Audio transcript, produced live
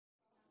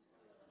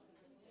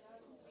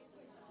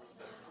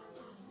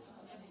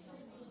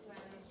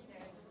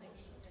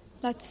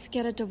Let's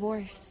get a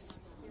divorce.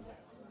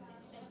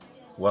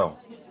 Well,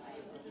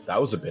 that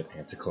was a bit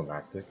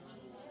anticlimactic.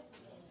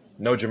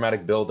 No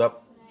dramatic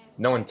build-up,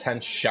 no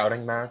intense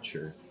shouting match,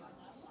 or...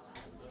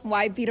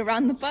 Why beat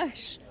around the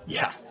bush?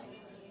 Yeah,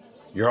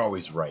 you're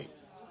always right.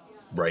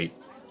 Right?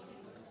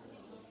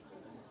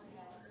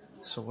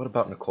 So what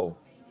about Nicole?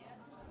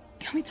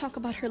 Can we talk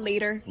about her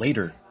later?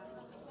 Later.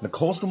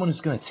 Nicole's the one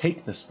who's gonna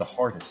take this the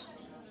hardest.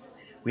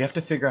 We have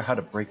to figure out how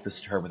to break this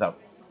to her without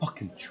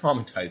fucking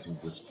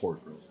traumatizing this poor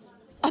girl.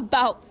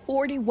 About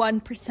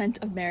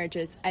 41% of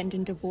marriages end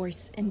in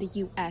divorce in the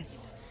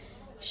US.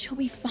 She'll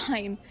be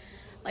fine,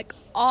 like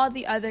all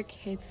the other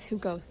kids who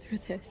go through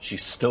this.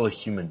 She's still a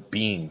human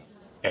being,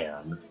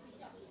 Anne.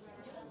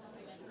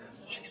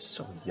 She's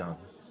so young.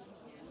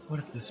 What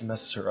if this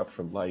messes her up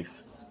for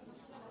life?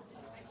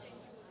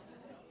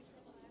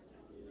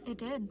 It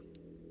did.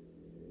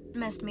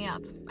 Messed me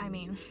up, I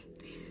mean.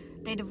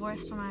 They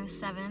divorced when I was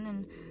 7,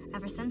 and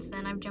ever since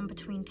then I've jumped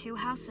between two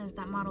houses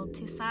that modeled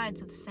two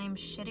sides of the same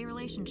shitty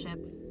relationship.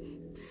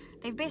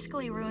 They've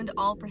basically ruined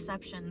all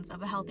perceptions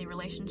of a healthy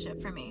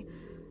relationship for me.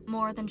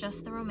 More than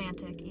just the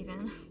romantic,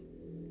 even.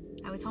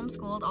 I was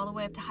homeschooled all the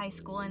way up to high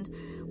school, and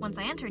once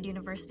I entered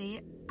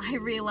university, I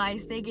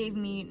realized they gave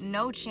me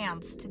no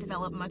chance to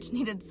develop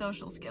much-needed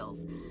social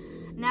skills.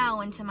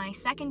 Now, into my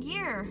second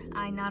year,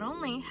 I not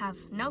only have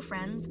no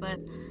friends, but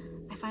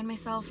I find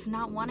myself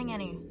not wanting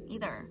any,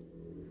 either.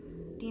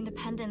 The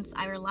independence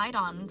I relied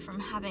on from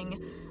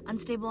having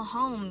unstable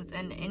homes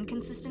and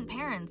inconsistent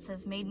parents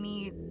have made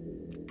me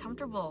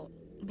comfortable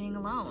being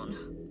alone.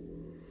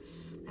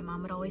 My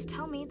mom would always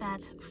tell me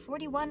that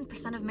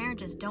 41% of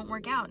marriages don't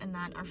work out and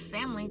that our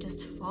family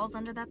just falls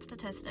under that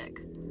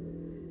statistic.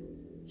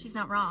 She's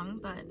not wrong,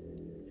 but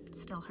it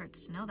still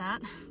hurts to know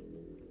that.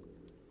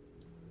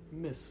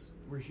 Miss,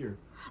 we're here.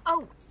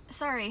 Oh,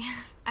 sorry.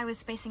 I was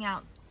spacing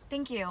out.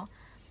 Thank you.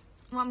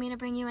 Want me to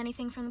bring you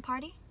anything from the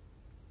party?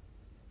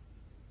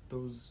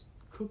 Those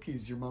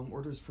cookies your mom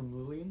orders from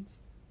Lillian's?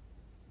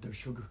 Their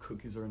sugar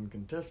cookies are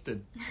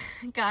uncontested.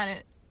 Got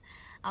it.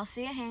 I'll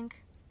see you,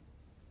 Hank.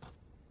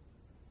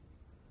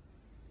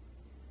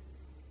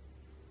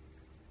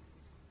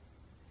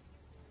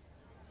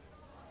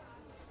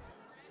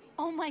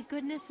 Oh my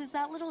goodness, is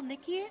that little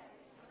Nikki?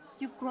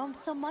 You've grown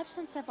so much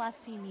since I've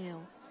last seen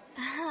you.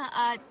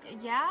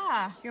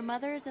 Yeah. Your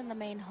mother is in the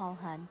main hall,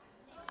 hun.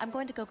 I'm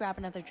going to go grab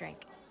another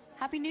drink.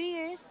 Happy New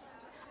Year's.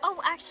 Oh,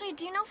 actually,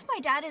 do you know if my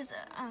dad is,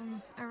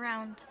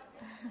 around?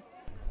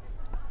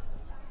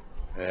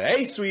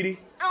 Hey, sweetie.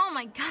 Oh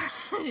my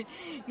god,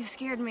 you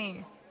scared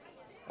me.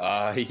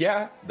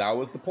 Yeah, that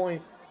was the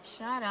point.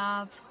 Shut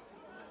up.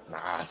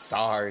 Nah,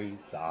 sorry.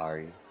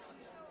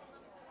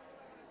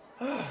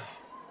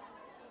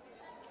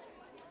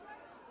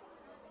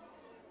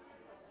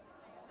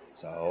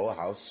 So,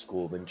 how's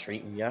school been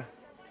treating ya?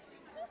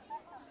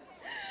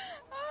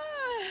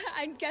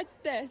 And get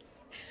this.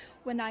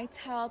 When I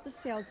tell the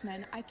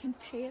salesman I can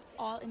pay it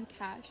all in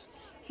cash,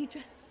 he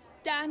just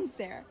stands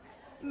there,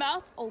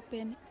 mouth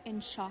open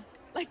in shock.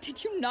 Like,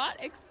 did you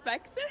not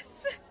expect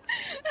this?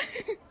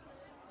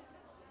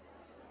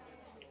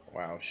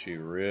 Wow, she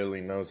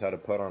really knows how to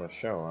put on a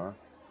show,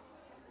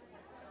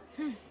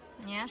 huh?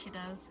 Yeah, she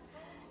does.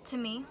 To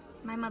me,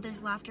 my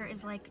mother's laughter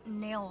is like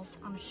nails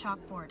on a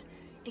chalkboard.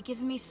 It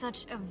gives me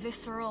such a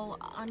visceral,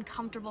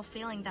 uncomfortable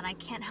feeling that I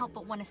can't help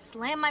but want to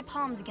slam my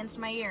palms against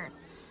my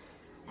ears.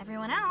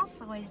 Everyone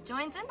else always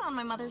joins in on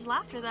my mother's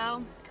laughter,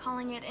 though,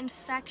 calling it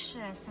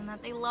infectious and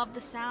that they love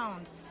the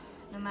sound.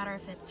 No matter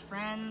if it's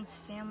friends,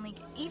 family,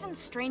 even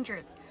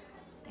strangers,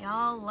 they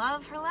all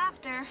love her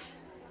laughter.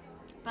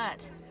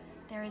 But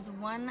there is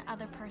one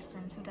other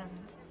person who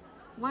doesn't.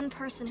 One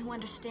person who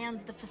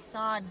understands the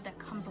facade that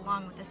comes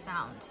along with the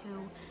sound,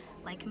 who,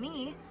 like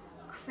me,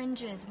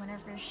 cringes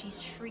whenever she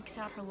shrieks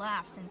out her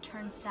laughs and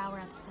turns sour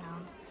at the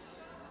sound.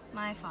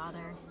 My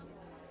father.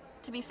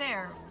 To be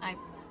fair, I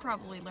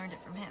probably learned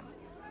it from him.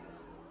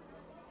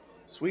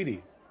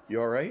 Sweetie, you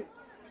alright?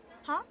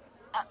 Huh?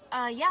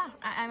 Yeah,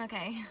 I'm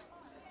okay.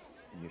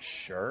 You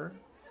sure?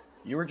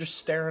 You were just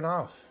staring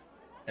off.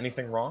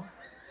 Anything wrong?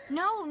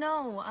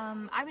 No,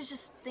 I was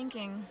just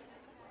thinking.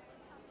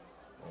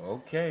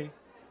 Okay.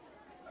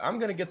 I'm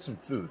gonna get some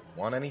food.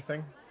 Want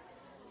anything?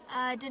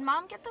 Did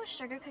Mom get those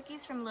sugar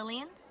cookies from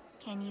Lillian's?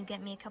 Can you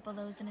get me a couple of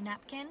those in a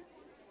napkin?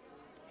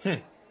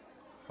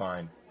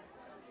 Fine.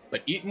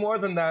 But eat more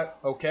than that,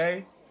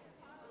 okay?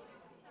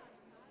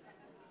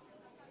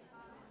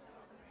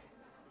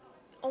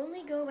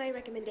 Only go by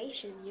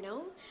recommendation, you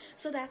know?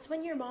 So that's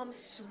when your mom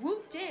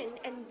swooped in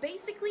and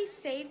basically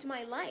saved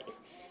my life.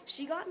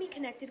 She got me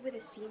connected with a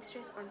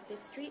seamstress on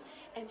 5th Street,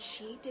 and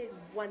she did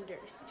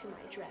wonders to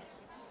my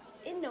dress.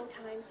 In no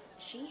time,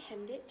 she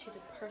hemmed it to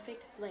the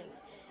perfect length,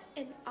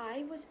 and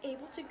I was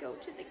able to go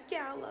to the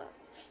gala.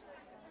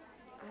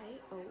 I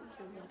owe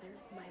your mother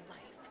my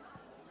life.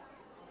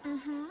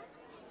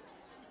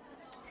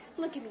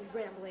 Look at me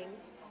rambling.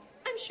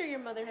 I'm sure your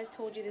mother has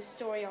told you this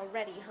story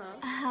already,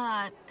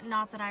 huh?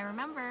 Not that I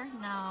remember,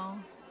 no.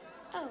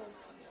 Oh.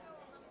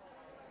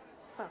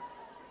 Well.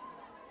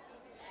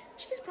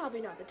 She's probably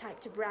not the type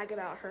to brag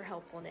about her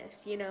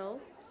helpfulness, you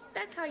know?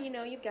 That's how you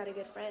know you've got a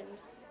good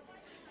friend.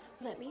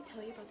 Let me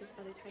tell you about this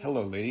other time.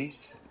 Hello,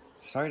 ladies.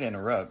 Sorry to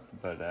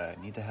interrupt, but I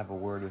need to have a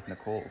word with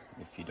Nicole,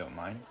 if you don't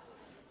mind.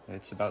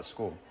 It's about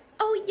school.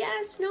 Oh,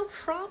 yes, no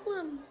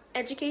problem.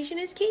 Education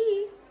is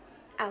key.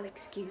 I'll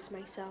excuse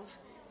myself.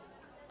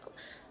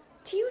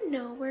 Do you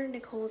know where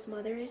Nicole's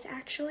mother is,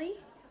 actually?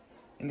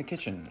 In the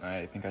kitchen.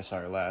 I think I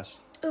saw her last.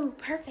 Oh,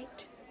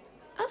 perfect.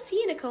 I'll see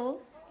you,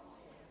 Nicole.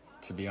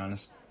 To be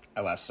honest, I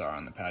last saw her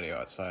on the patio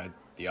outside,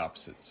 the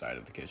opposite side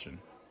of the kitchen.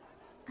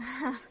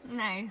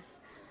 Nice.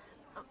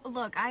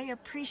 Look, I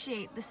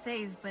appreciate the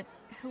save, but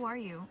who are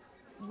you?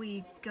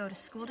 We go to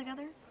school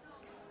together?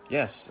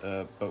 Yes,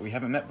 but we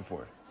haven't met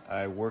before.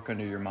 I work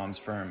under your mom's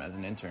firm as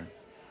an intern.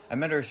 I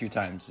met her a few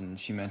times, and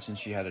she mentioned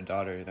she had a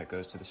daughter that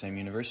goes to the same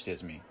university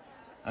as me.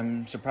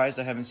 I'm surprised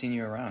I haven't seen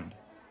you around.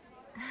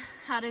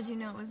 How did you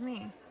know it was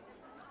me?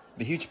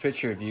 The huge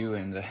picture of you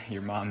and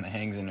your mom that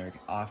hangs in her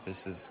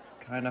office is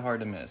kind of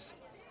hard to miss.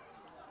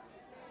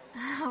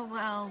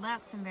 Well,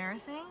 that's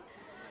embarrassing.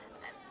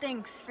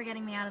 Thanks for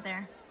getting me out of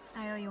there.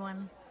 I owe you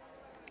one.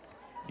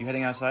 You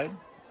heading outside?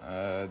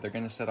 They're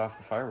gonna set off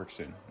the fireworks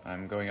soon.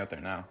 I'm going out there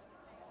now.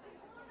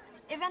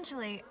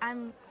 Eventually,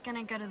 I'm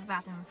gonna go to the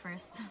bathroom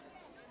first.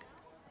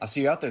 I'll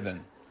see you out there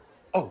then.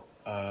 Oh,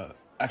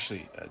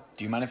 actually,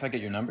 do you mind if I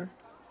get your number?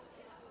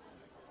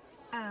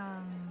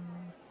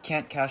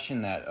 Can't cash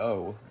in that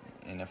O,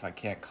 and if I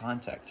can't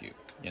contact you,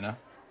 you know?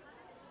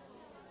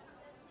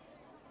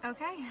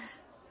 Okay.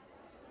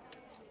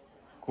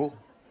 Cool.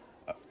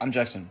 I'm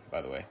Jackson,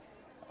 by the way.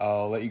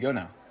 I'll let you go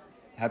now.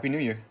 Happy New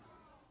Year.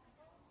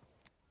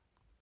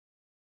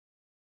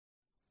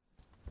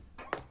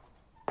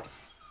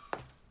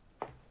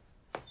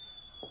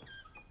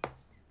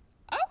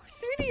 Oh,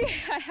 sweetie,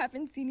 I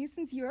haven't seen you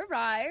since you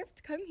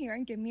arrived. Come here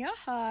and give me a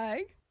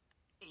hug.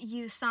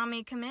 You saw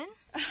me come in?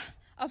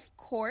 Of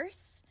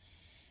course.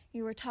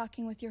 You were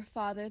talking with your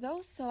father, though,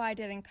 so I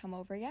didn't come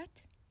over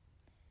yet.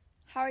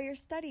 How are your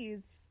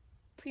studies?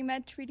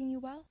 Pre-med treating you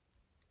well?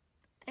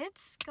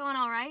 It's going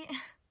all right.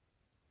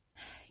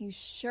 You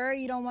sure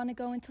you don't want to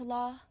go into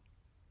law?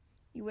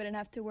 You wouldn't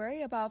have to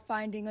worry about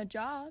finding a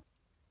job.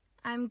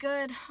 I'm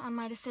good on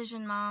my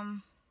decision,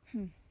 Mom.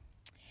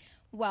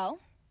 Well,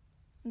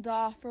 the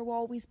offer will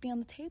always be on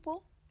the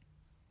table.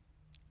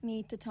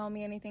 Need to tell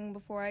me anything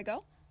before I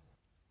go?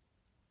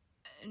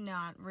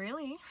 Not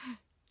really.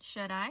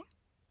 Should I?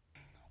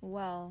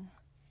 Well,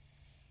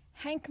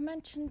 Hank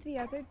mentioned the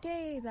other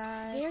day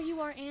that... There you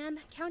are, Anne.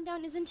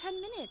 Countdown is in 10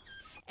 minutes.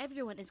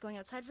 Everyone is going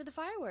outside for the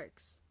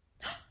fireworks.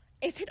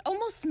 Is it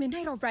almost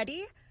midnight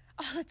already?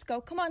 Oh, let's go.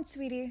 Come on,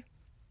 sweetie.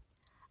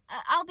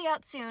 I'll be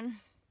out soon.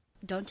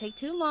 Don't take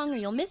too long or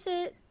you'll miss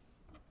it.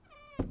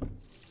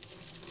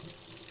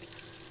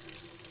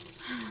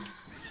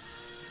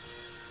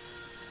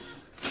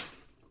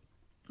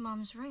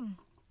 Mom's ring.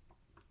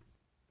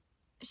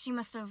 She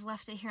must have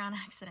left it here on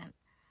accident.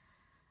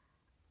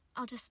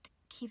 I'll just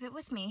keep it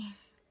with me.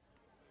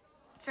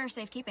 For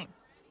safekeeping.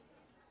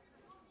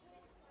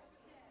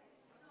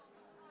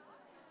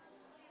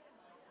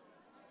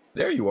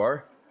 There you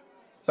are.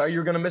 Thought you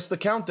were gonna miss the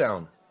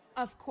countdown.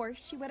 Of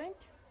course you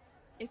wouldn't.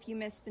 If you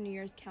miss the New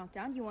Year's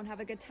countdown, you won't have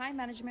a good time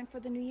management for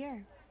the new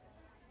year.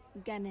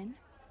 Gannon.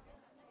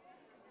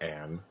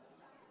 Anne,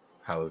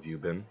 how have you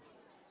been?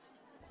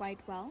 Quite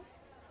well.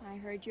 I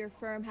heard your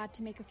firm had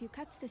to make a few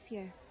cuts this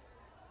year.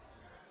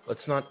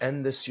 Let's not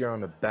end this year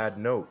on a bad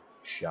note,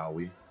 shall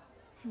we?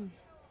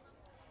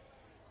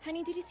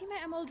 Honey, did you see my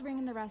emerald ring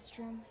in the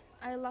restroom?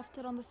 I left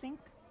it on the sink.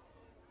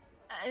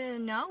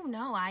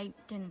 No, I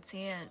didn't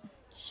see it.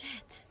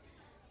 Shit.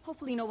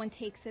 Hopefully no one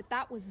takes it.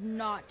 That was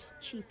not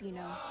cheap, you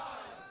know.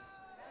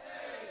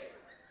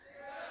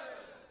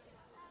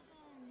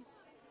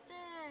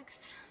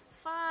 6,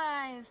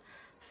 5,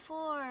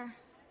 4,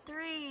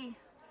 3,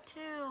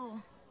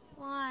 2,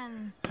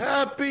 1.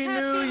 Happy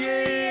New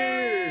Year!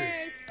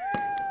 Year's!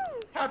 Woo!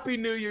 Happy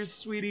New Year's,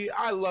 sweetie.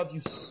 I love you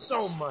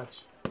so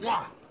much.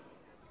 Mwah!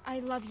 I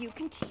love you.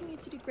 Continue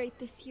to do great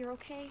this year,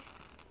 okay?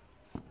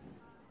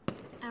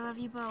 I love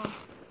you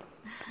both.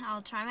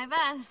 I'll try my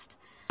best.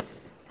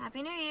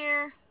 Happy New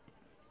Year.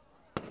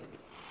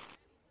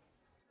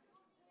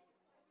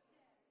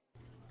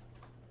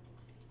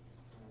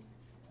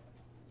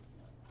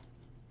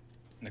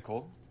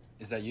 Nicole,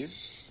 is that you?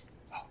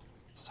 Oh,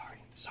 sorry.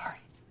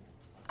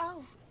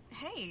 Oh,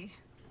 hey.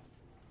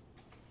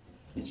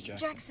 It's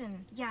Jackson.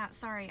 Jackson. Yeah,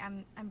 sorry,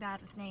 I'm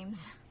bad with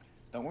names.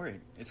 Don't worry,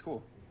 it's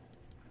cool.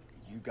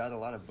 You got a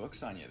lot of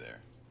books on you there.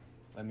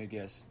 Let me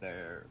guess,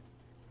 they're...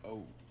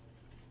 Oh,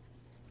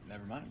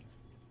 never mind.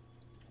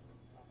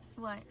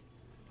 What?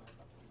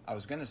 I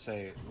was gonna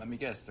say, let me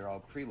guess, they're all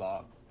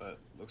pre-law, but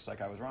looks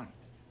like I was wrong.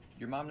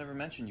 Your mom never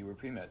mentioned you were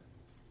pre-med.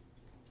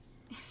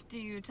 Do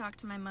you talk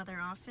to my mother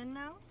often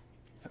now?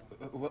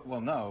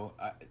 Well, no,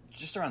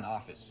 just around the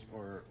office,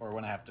 or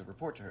when I have to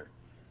report to her.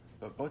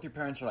 But both your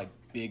parents are like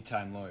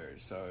big-time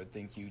lawyers, so I would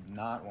think you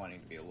not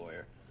wanting to be a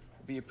lawyer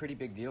would be a pretty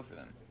big deal for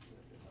them.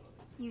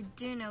 You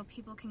do know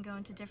people can go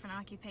into different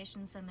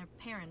occupations than their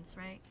parents,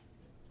 right?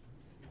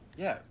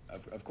 Yeah,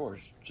 of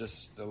course.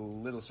 Just a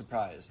little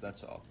surprised,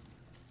 that's all.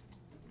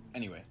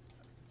 Anyway,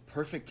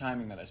 perfect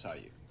timing that I saw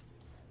you.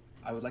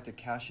 I would like to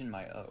cash in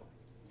my O.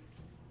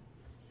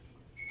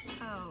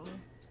 Oh.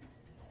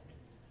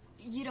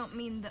 You don't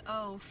mean the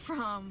O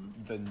from...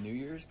 The New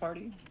Year's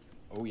party?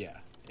 Oh yeah,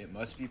 it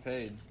must be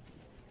paid.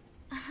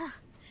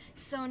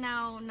 So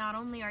now, not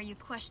only are you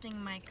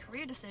questioning my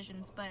career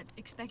decisions, but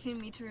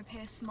expecting me to repay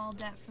a small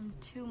debt from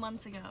 2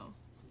 months ago.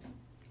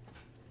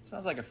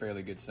 Sounds like a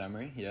fairly good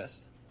summary,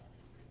 yes.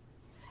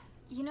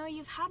 You know,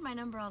 you've had my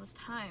number all this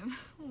time.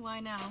 Why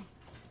now?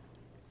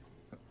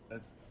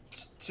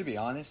 To be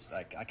honest,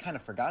 I kind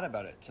of forgot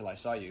about it till I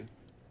saw you.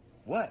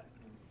 What?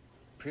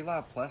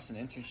 Pre-law plus an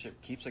internship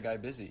keeps a guy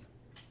busy.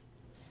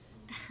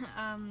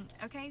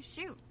 Okay,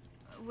 shoot.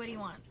 What do you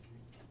want?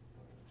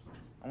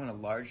 I want a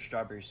large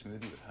strawberry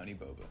smoothie with honey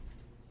boba.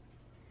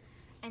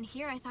 And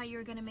here I thought you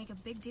were gonna make a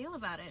big deal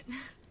about it.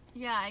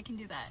 Yeah, I can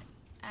do that.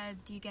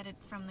 Do you get it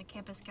from the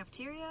campus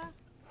cafeteria?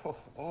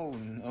 Oh,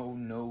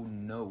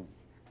 no.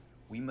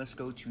 We must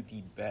go to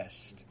the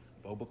best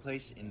boba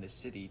place in the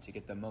city to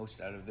get the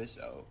most out of this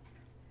O.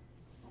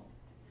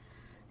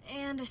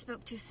 And I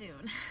spoke too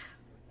soon.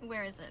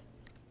 Where is it?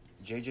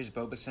 JJ's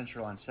Boba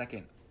Central on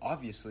 2nd,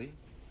 obviously.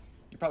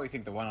 You probably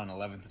think the one on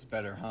 11th is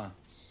better, huh?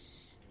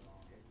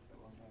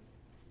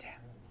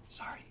 Damn,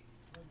 sorry.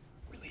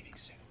 We're leaving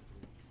soon.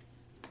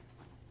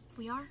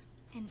 We are?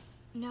 And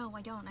no,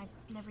 I don't. I've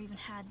never even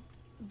had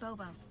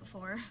boba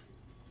before.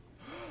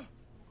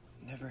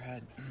 Never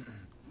had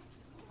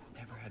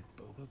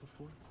boba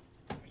before?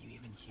 Are you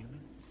even human?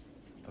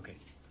 Okay,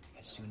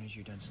 as soon as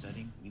you're done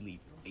studying, we leave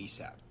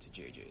ASAP to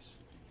JJ's.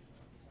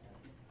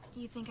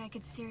 You think I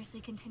could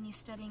seriously continue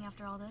studying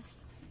after all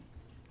this?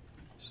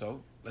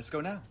 So, let's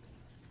go now.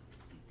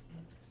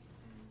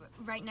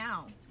 Right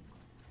now?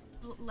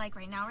 Like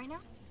right now?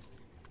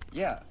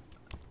 Yeah,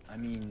 I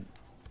mean,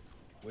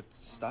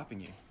 what's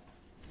stopping you?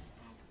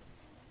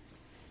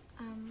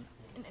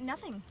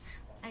 Nothing,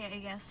 I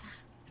guess.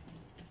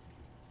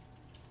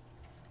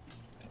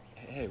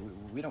 Hey,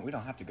 we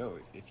don't have to go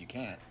if you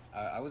can't.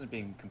 I wasn't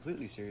being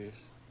completely serious.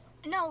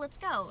 No, let's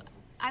go.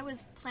 I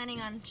was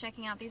planning on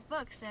checking out these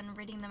books and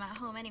reading them at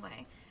home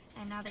anyway.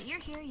 And now that you're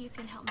here, you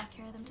can help me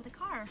carry them to the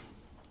car.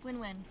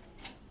 Win-win.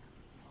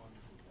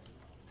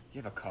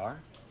 You have a car?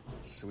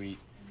 Sweet.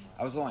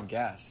 I was low on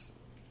gas.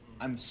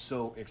 I'm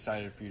so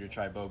excited for you to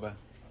try boba.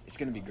 It's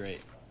gonna be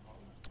great.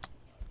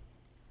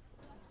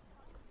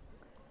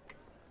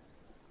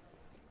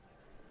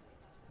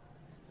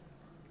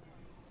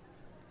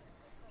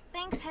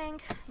 Thanks,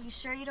 Hank. You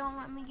sure you don't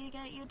want me to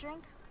get you a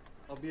drink?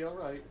 I'll be all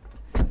right.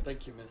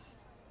 Thank you, miss.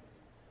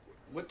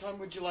 What time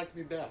would you like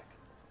me back?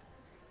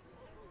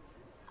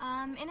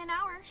 In an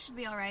hour. Should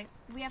be all right.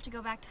 We have to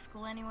go back to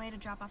school anyway to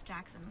drop off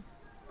Jackson.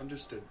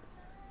 Understood.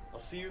 I'll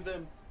see you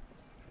then.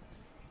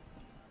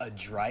 A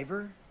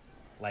driver?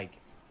 Like,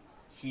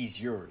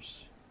 he's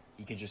yours.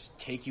 He can just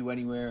take you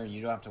anywhere and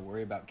you don't have to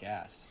worry about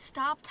gas.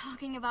 Stop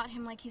talking about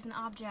him like he's an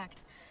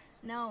object.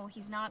 No,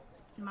 he's not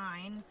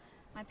mine.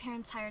 My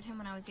parents hired him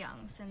when I was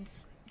young,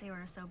 since they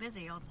were so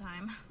busy all the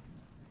time.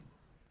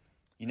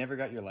 You never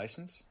got your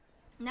license?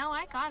 No,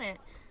 I got it.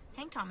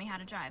 Hank taught me how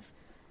to drive.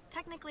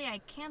 Technically, I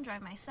can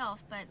drive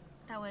myself, but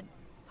that would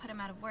put him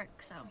out of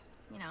work, so,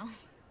 you know.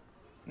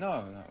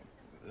 No,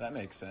 that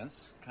makes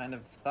sense. Kind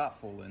of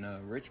thoughtful in a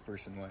rich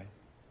person way.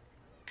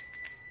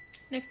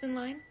 Next in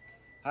line?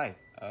 Hi,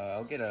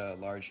 I'll get a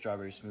large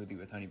strawberry smoothie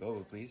with honey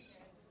boba, please.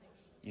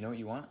 You know what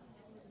you want?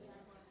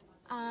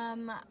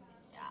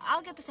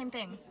 I'll get the same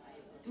thing.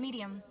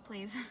 Medium,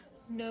 please.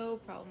 No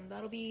problem.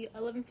 That'll be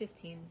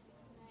 $11.15.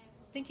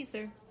 Thank you,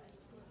 sir.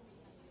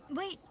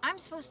 Wait, I'm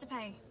supposed to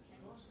pay.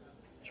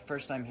 It's your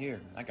first time here.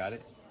 I got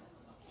it.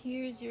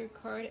 Here's your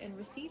card and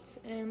receipt,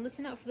 and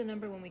listen out for the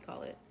number when we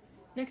call it.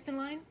 Next in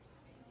line?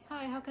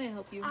 Hi, how can I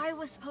help you? I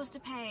was supposed to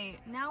pay.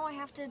 Now I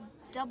have to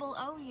double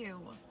owe you.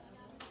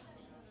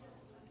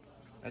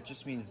 That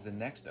just means the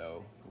next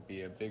O will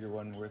be a bigger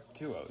one worth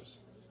 2 O's.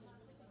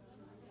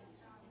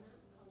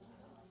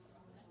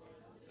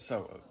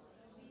 So,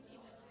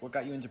 what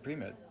got you into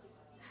pre-med?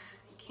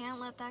 Can't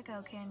let that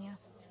go, can you?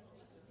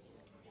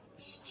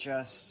 It's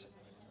just,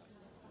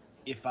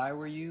 if I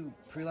were you,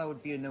 pre-law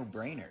would be a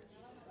no-brainer.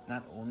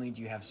 Not only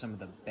do you have some of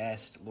the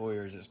best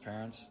lawyers as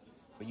parents,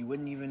 but you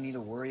wouldn't even need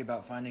to worry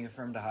about finding a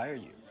firm to hire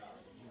you.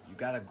 You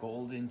got a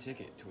golden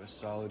ticket to a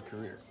solid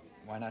career.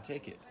 Why not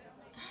take it?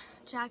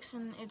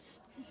 Jackson,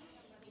 it's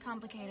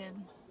complicated.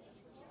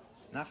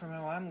 Not from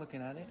how I'm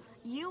looking at it.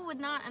 You would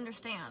not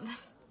understand.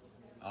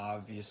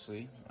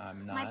 Obviously,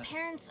 I'm not. My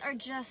parents are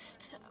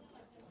just...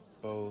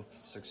 Both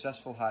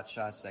successful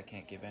hotshots that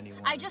can't give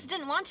anyone... I just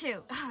didn't want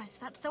to.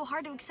 That's so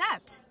hard to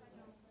accept.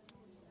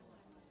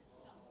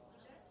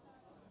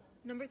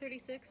 Number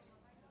 36?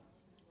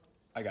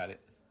 I got it.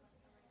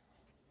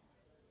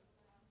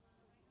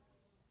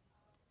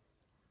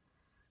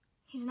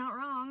 He's not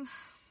wrong.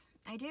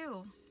 I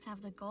do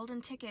have the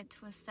golden ticket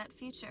to a set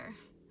future,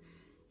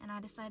 and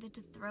I decided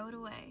to throw it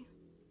away.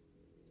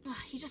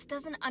 He just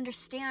doesn't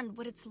understand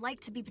what it's like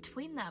to be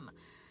between them.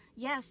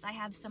 Yes, I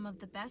have some of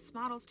the best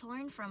models to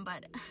learn from,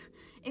 but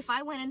if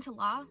I went into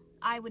law,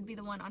 I would be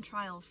the one on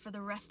trial for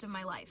the rest of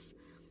my life.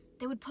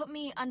 They would put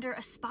me under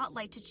a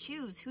spotlight to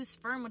choose whose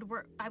firm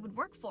I would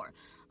work for.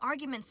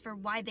 Arguments for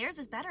why theirs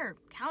is better,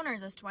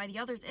 counters as to why the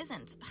other's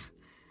isn't.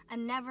 A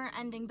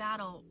never-ending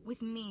battle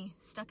with me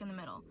stuck in the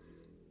middle.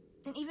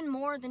 And even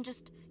more than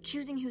just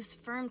choosing whose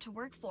firm to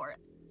work for,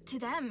 to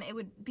them it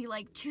would be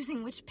like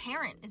choosing which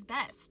parent is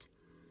best.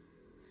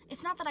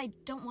 It's not that I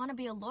don't want to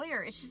be a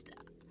lawyer, it's just...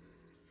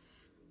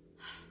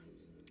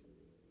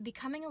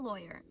 Becoming a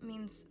lawyer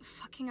means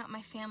fucking up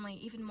my family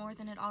even more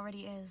than it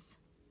already is.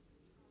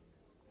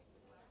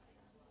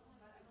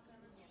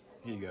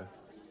 Here you go.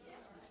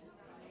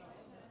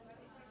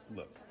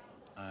 Look,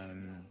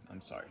 I'm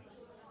sorry.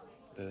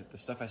 The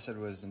stuff I said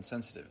was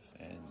insensitive,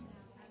 and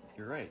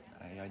you're right,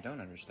 I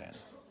don't understand.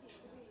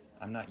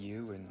 I'm not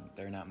you, and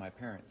they're not my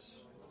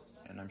parents.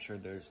 And I'm sure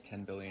there's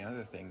 10 billion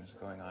other things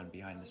going on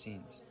behind the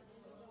scenes.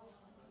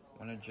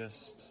 Wanna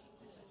just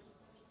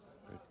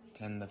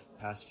pretend the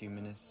past few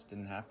minutes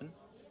didn't happen?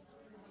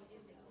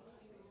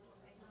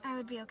 I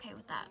would be okay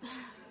with that.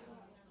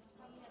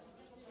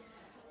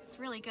 It's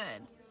really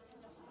good.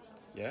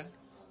 Yeah?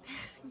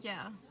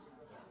 Yeah.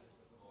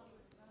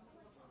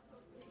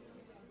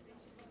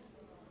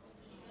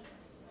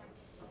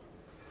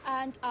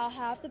 And I'll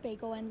have the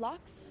bagel and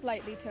lox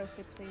slightly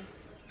toasted,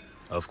 please.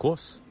 Of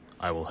course.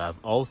 I will have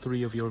all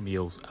 3 of your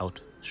meals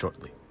out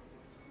shortly.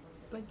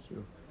 Thank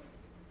you.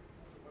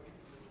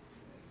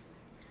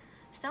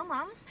 So,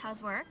 Mom,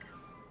 how's work?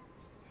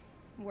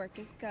 Work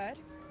is good.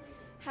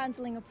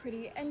 Handling a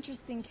pretty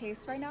interesting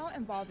case right now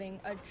involving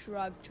a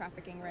drug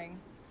trafficking ring.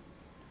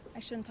 I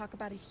shouldn't talk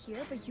about it here,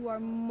 but you are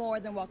more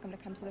than welcome to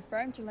come to the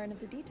firm to learn of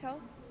the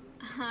details.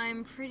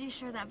 I'm pretty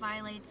sure that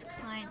violates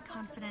client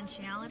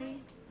confidentiality.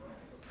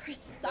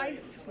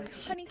 Precisely.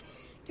 Honey,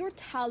 your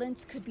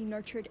talents could be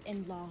nurtured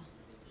in law.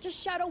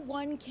 Just shadow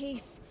one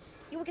case.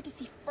 You will get to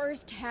see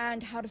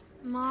firsthand how to...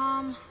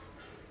 Mom.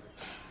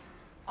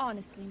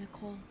 Honestly,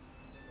 Nicole,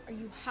 are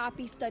you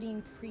happy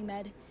studying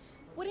pre-med?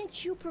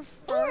 Wouldn't you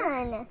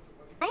prefer... Anne,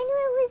 I knew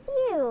it was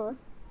you.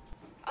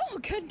 Oh,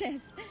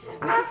 goodness.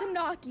 Mrs.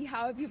 Hanaki,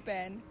 how have you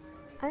been?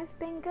 I've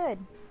been good.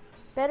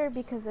 Better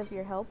because of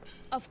your help.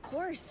 Of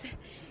course.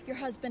 Your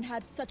husband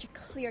had such a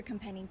clear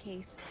companion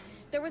case.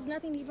 There was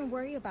nothing to even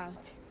worry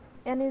about.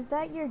 And is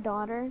that your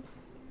daughter?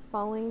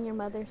 Following your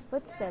mother's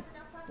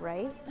footsteps,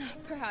 right?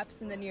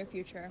 Perhaps in the near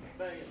future.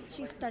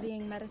 She's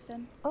studying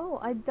medicine. Oh,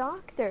 a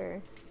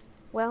doctor.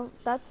 Well,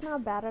 that's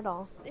not bad at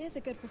all. It is a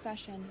good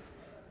profession.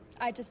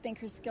 I just think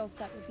her skill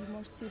set would be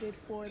more suited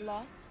for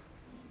law.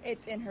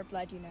 It's in her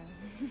blood, you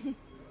know.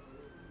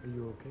 Are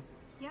you okay?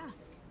 Yeah.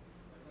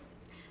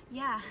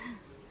 Yeah.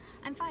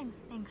 I'm fine,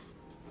 thanks.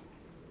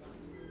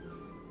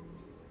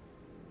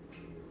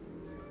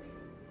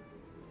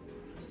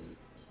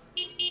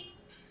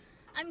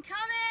 I'm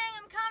coming!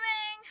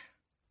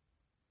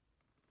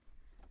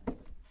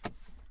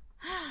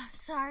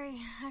 Sorry,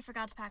 I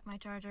forgot to pack my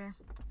charger.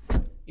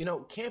 You know,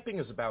 camping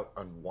is about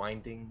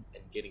unwinding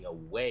and getting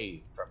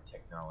away from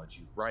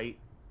technology, right?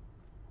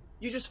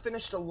 You just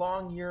finished a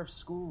long year of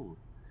school.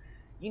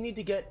 You need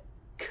to get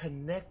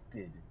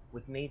connected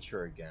with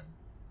nature again.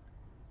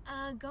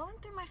 Going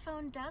through my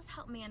phone does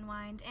help me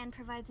unwind and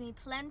provides me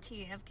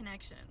plenty of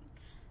connection.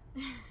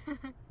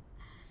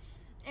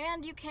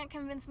 And you can't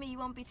convince me you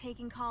won't be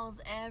taking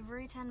calls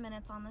every 10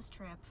 minutes on this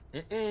trip.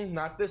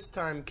 Not this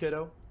time,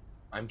 kiddo.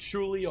 I'm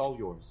truly all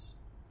yours.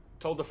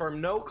 Told the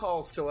firm no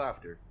calls till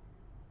after.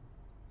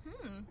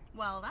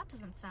 Well, that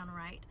doesn't sound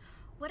right.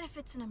 What if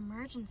it's an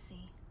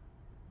emergency?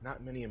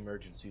 Not many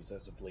emergencies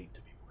as of late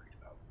to be worried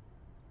about.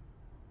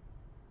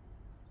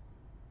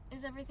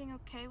 Is everything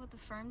okay with the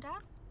firm,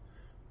 Dad?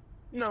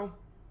 No,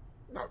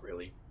 not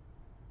really.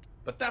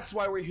 But that's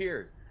why we're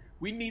here.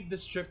 We need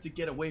this trip to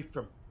get away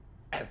from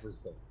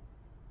everything.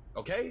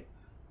 Okay?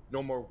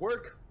 No more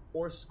work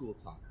or school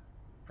talk.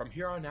 From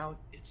here on out,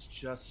 it's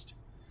just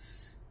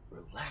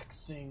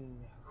relaxing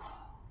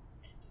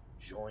and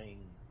enjoying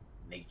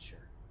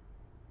nature.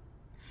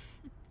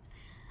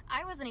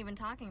 I wasn't even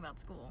talking about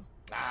school.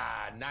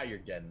 Now you're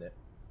getting it.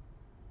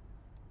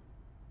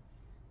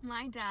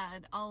 My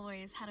dad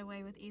always had a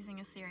way with easing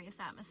a serious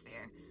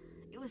atmosphere.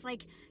 It was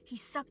like he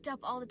sucked up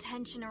all the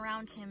tension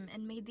around him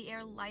and made the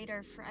air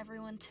lighter for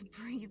everyone to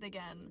breathe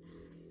again.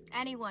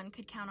 Anyone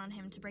could count on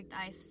him to break the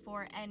ice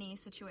for any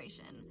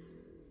situation.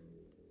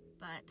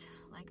 But,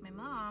 like my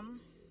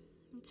mom,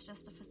 it's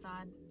just a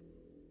facade.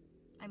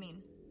 I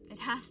mean, it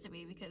has to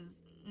be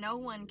because no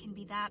one can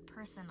be that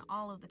person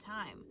all of the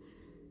time.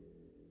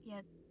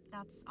 Yet,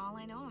 that's all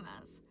I know him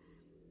as.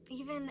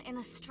 Even in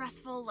a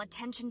stressful,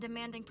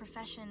 attention-demanding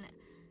profession,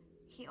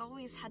 he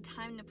always had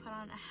time to put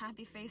on a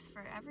happy face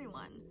for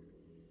everyone.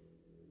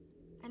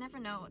 I never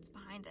know what's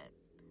behind it.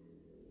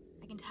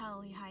 I can tell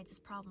he hides his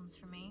problems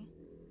from me.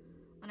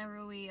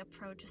 Whenever we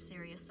approach a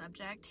serious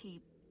subject,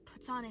 he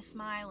puts on his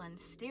smile and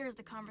steers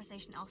the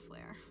conversation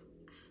elsewhere.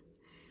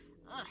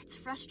 Ugh, it's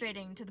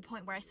frustrating to the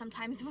point where I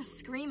sometimes want to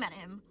scream at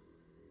him.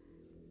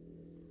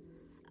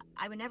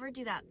 I would never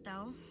do that,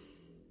 though.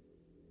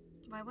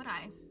 Why would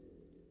I?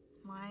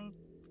 Why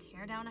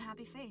tear down a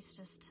happy face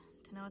just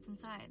to know it's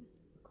inside?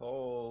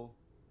 Nicole.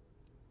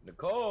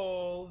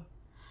 Nicole!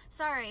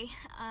 Sorry,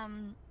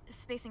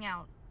 spacing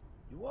out.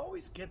 You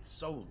always get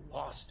so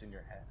lost in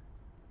your head.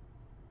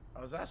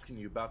 I was asking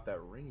you about that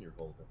ring you're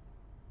holding.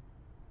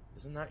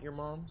 Isn't that your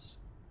mom's?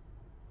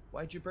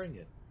 Why'd you bring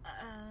it?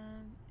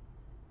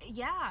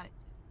 Yeah.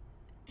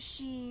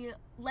 She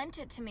lent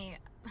it to me.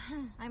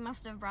 I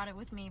must have brought it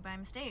with me by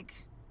mistake.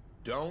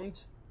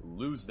 Don't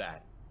lose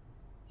that.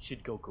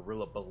 She'd go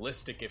gorilla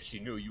ballistic if she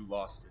knew you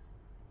lost it.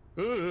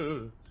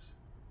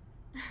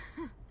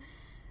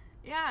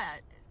 Yeah,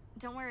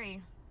 don't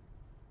worry.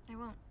 I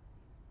won't.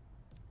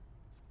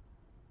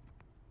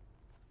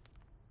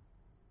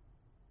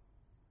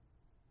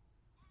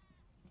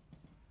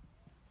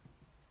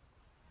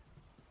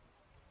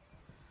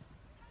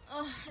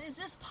 Is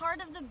this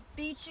part of the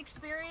beach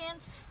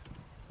experience?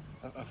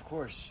 Of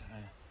course.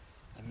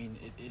 I mean,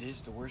 it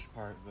is the worst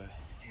part, but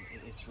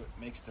it's what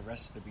makes the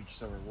rest of the beach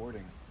so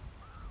rewarding.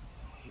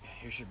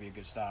 Here should be a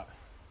good stop.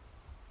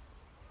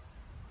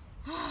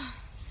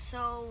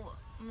 So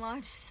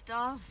much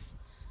stuff.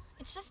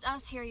 It's just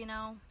us here, you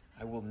know.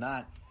 I will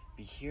not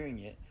be hearing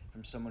it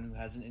from someone who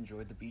hasn't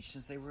enjoyed the beach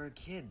since they were a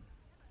kid.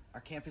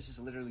 Our campus is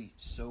literally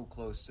so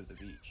close to the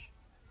beach.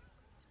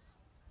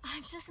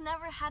 I've just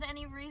never had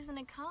any reason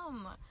to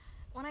come.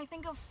 When I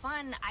think of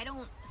fun, I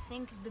don't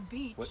think the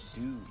beach. What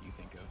do you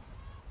think of?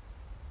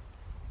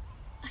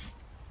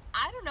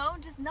 I don't know,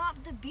 just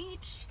not the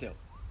beach. Still,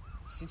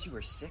 since you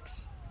were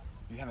 6,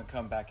 you haven't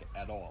come back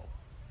at all.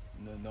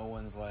 No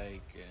one's,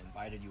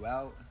 invited you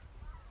out?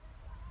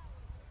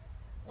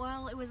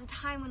 Well, it was a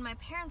time when my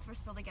parents were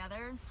still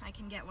together. I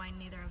can get why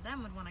neither of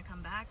them would want to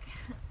come back.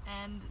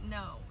 And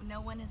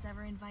no one has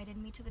ever invited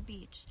me to the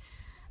beach.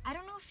 I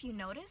don't know if you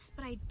noticed,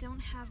 but I don't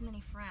have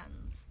many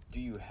friends.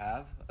 Do you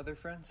have other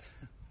friends?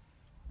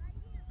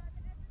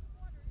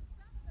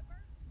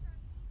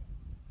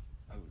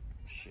 Oh,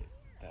 shit.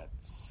 That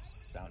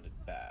sounded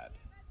bad.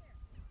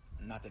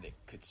 Not that it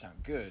could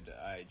sound good,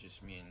 I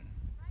just mean...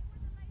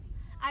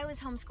 I was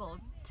homeschooled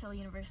till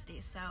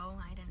university, so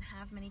I didn't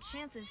have many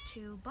chances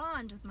to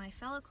bond with my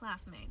fellow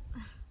classmates.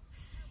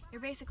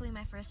 You're basically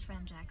my first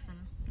friend, Jackson.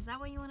 Is that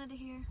what you wanted to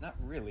hear? Not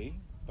really,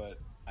 but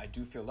I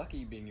do feel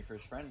lucky being your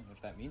first friend,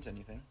 if that means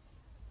anything.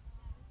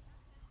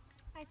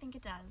 I think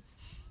it does.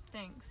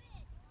 Thanks.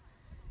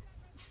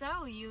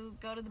 So, you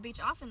go to the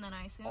beach often then,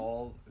 I assume?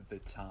 All the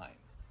time.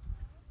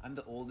 I'm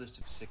the oldest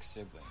of 6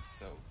 siblings,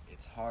 so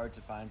it's hard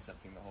to find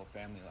something the whole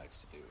family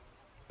likes to do.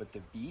 But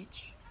the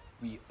beach,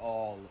 we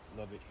all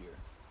love it here.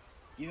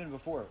 Even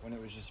before, when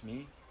it was just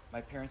me, my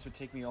parents would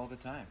take me all the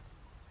time.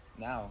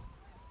 Now,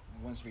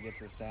 once we get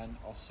to the sand,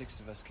 all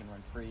 6 of us can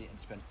run free and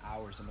spend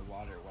hours in the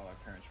water while our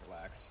parents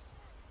relax.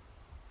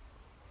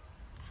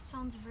 That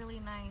sounds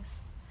really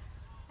nice.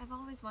 I've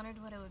always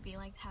wondered what it would be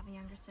like to have a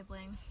younger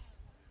sibling.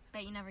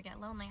 Bet you never get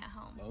lonely at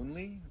home.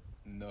 Lonely?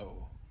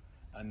 No.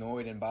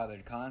 Annoyed and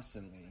bothered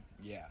constantly,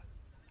 yeah.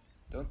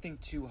 Don't think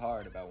too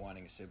hard about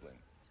wanting a sibling.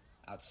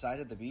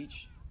 Outside of the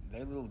beach,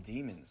 they're little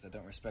demons that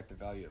don't respect the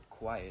value of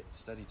quiet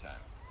study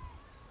time.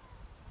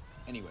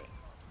 Anyway,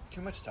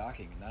 too much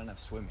talking and not enough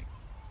swimming.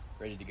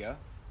 Ready to go?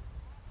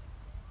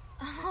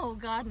 Oh,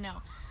 God,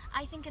 no.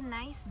 I think a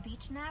nice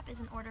beach nap is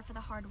in order for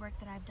the hard work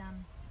that I've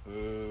done.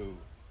 Ooh,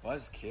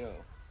 buzzkill.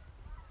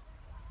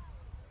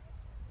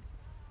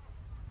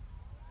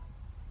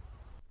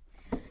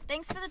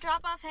 Thanks for the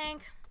drop-off,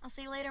 Hank. I'll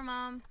see you later,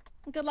 Mom.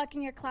 Good luck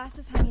in your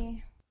classes,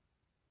 honey.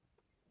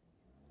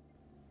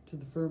 To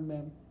the firm,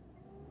 ma'am?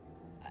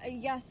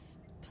 Yes,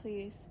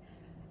 please.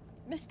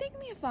 Mistake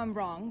me if I'm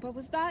wrong, but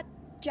was that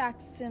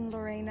Jackson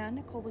Lorena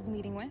Nicole was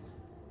meeting with?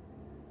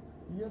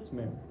 Yes,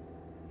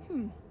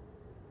 ma'am.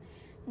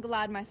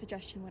 Glad my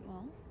suggestion went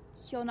well.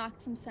 He'll knock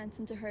some sense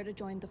into her to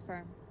join the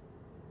firm.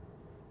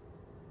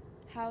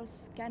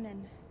 How's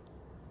Gannon?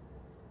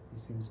 He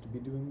seems to be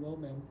doing well,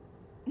 ma'am.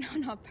 No,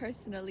 not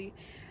personally.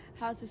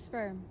 How's his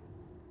firm?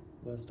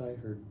 Last I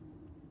heard,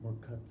 more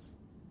cuts.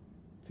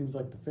 Seems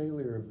like the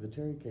failure of the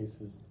Terry case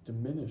has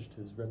diminished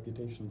his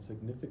reputation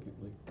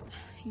significantly.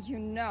 You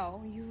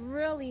know, you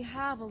really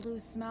have a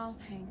loose mouth,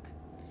 Hank.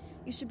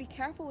 You should be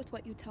careful with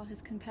what you tell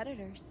his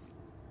competitors.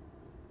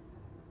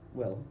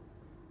 Well,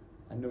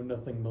 I know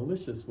nothing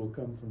malicious will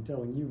come from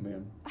telling you,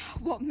 ma'am.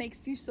 What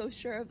makes you so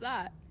sure of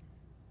that?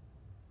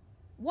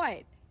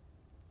 What?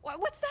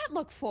 What's that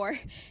look for?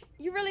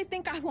 You really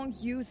think I won't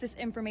use this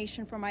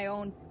information for my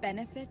own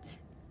benefit?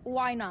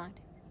 Why not?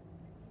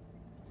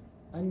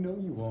 I know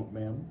you won't,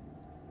 ma'am.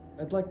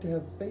 I'd like to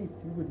have faith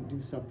you wouldn't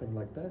do something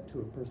like that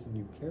to a person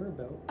you care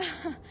about.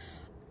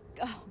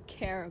 Oh,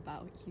 care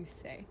about, you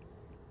say.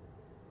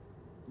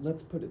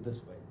 Let's put it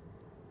this way.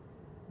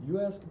 You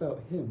ask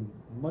about him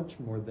much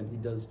more than he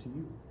does to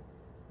you.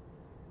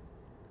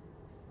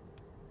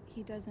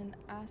 He doesn't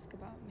ask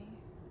about me.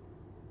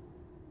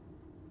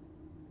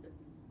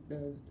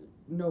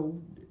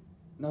 No,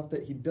 not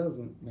that he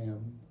doesn't,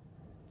 ma'am.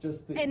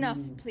 Just that Enough,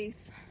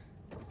 please.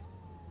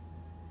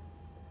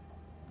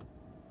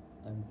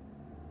 I'm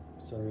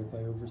sorry if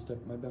I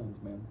overstepped my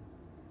bounds, ma'am.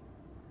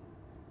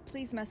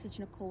 Please message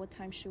Nicole what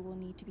time she will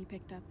need to be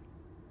picked up.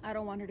 I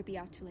don't want her to be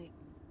out too late.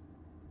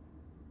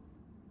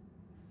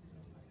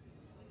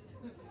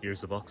 Here's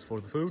the box for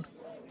the food.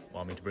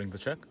 Want me to bring the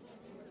check?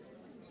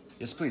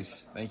 Yes,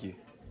 please. Thank you.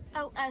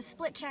 Oh,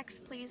 split checks,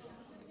 please.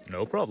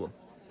 No problem.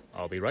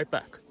 I'll be right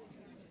back.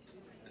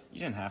 You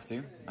didn't have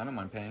to. I don't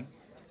mind paying.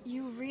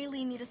 You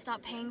really need to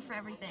stop paying for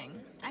everything.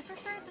 I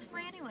prefer it this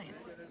way anyways.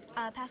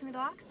 Pass me the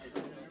box?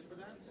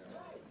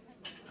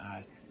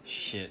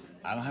 Shit.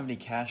 I don't have any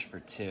cash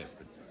for tip.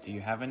 Do you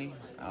have any?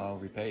 I'll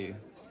repay you.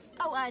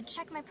 Oh,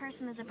 check my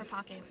purse in the zipper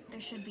pocket. There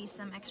should be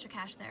some extra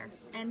cash there.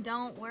 And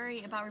don't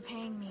worry about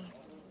repaying me.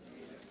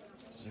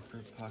 Zipper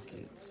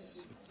pocket.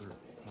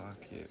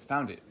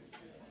 Found it.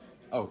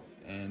 Oh,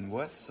 and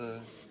what's,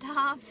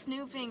 Stop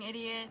snooping,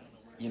 idiot.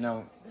 You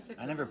know,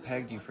 I never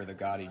pegged you for the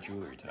gaudy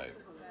jewelry type.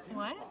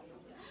 What?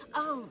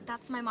 Oh,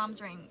 that's my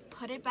mom's ring.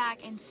 Put it back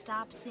and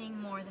stop seeing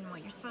more than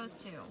what you're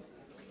supposed to.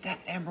 That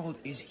emerald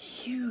is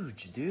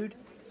huge, dude.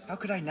 How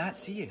could I not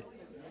see it?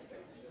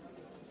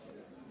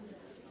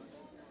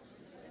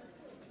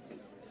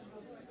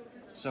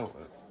 So,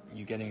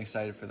 you getting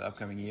excited for the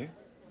upcoming year?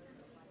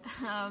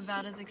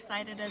 About as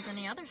excited as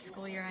any other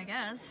school year, I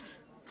guess.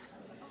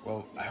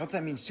 Well, I hope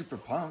that means super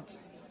pumped.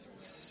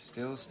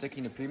 Still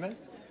sticking to pre-med?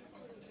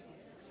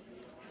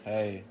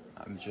 Hey,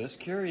 I'm just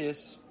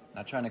curious.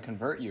 Not trying to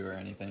convert you or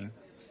anything.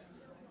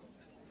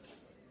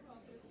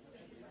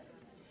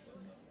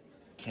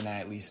 Can I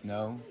at least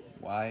know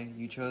why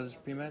you chose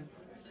pre-med?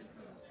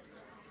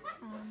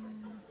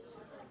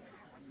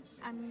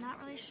 I'm not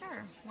really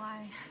sure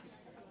why.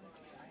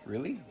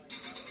 Really?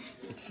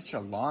 It's such a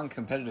long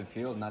competitive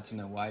field not to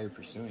know why you're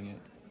pursuing it.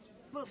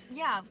 Well,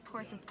 yeah, of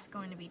course it's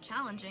going to be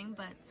challenging,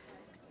 but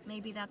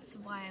maybe that's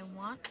why I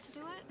want to do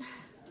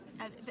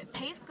it. It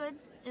pays good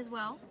as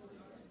well.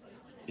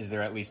 Is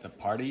there at least a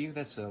part of you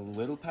that's a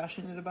little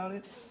passionate about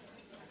it?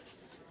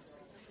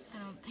 I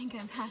don't think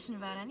I'm passionate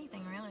about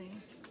anything, really.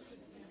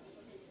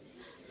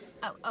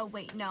 Oh,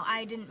 wait, no,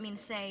 I didn't mean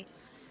to say,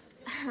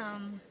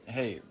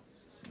 Hey,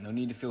 no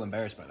need to feel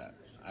embarrassed by that.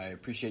 I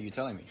appreciate you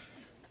telling me.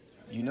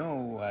 You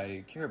know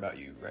I care about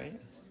you, right?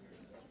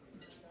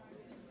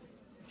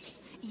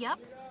 Yep.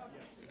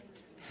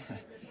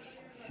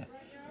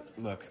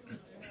 Look,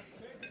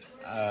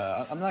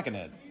 I'm not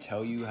gonna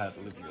tell you how to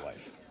live your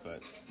life,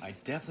 but I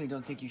definitely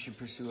don't think you should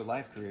pursue a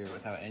life career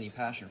without any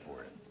passion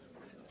for it.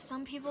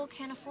 Some people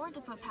can't afford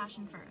to put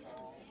passion first.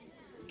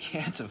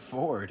 Can't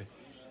afford?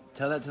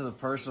 Tell that to the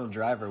personal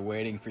driver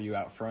waiting for you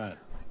out front.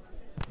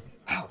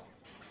 Ow!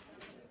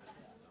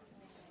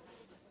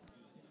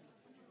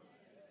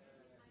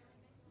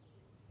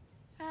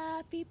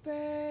 Happy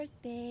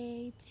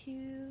birthday to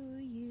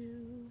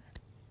you.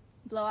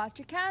 Blow out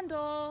your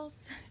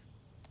candles.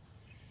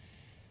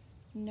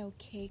 No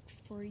cake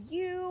for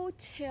you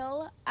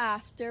till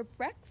after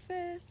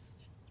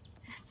breakfast.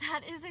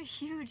 That is a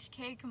huge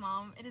cake,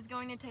 Mom. It is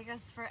going to take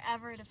us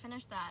forever to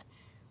finish that.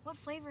 What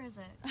flavor is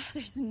it?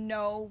 There's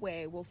no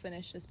way we'll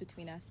finish this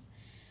between us.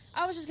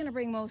 I was just gonna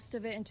bring most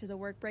of it into the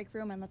work break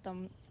room and let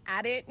them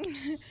add it.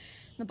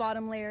 The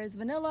bottom layer is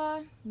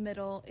vanilla,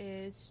 middle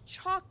is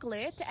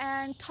chocolate,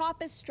 and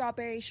top is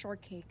strawberry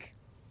shortcake.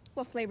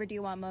 What flavor do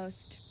you want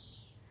most?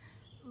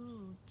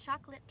 Ooh,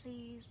 chocolate,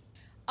 please.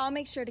 I'll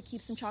make sure to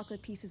keep some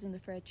chocolate pieces in the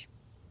fridge.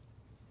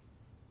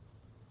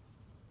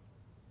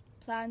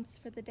 Plans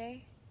for the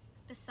day?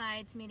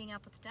 Besides meeting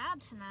up with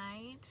Dad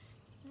tonight,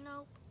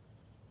 nope.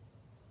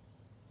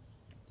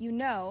 You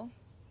know,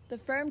 the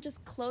firm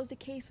just closed a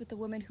case with the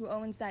woman who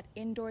owns that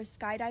indoor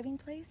skydiving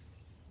place.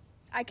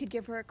 I could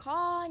give her a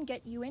call and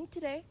get you in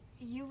today.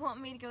 You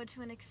want me to go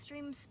to an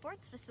extreme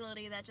sports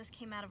facility that just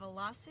came out of a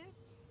lawsuit?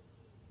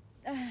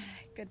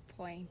 Good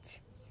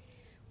point.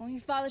 Well, your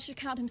father should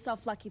count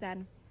himself lucky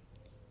then.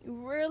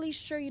 You really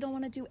sure you don't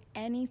want to do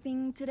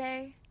anything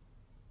today?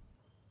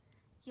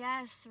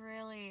 Yes,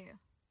 really.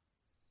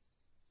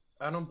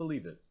 I don't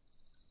believe it.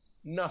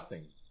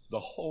 Nothing. The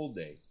whole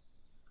day.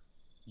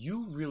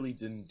 You really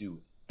didn't do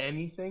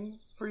anything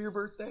for your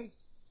birthday?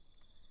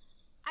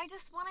 I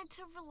just wanted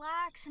to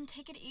relax and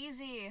take it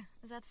easy.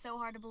 Is that so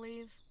hard to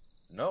believe?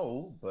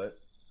 No, but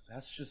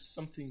that's just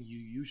something you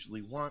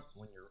usually want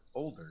when you're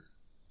older.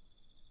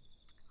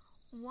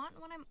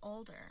 Want when I'm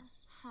older?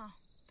 Huh.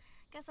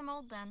 Guess I'm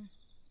old then.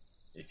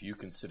 If you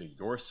consider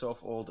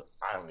yourself old,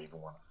 I don't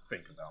even want to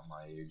think about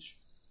my age.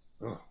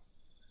 Ugh.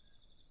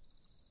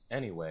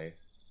 Anyway,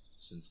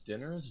 since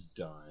dinner is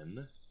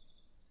done...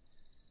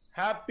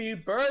 Happy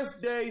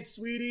birthday,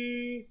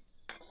 sweetie!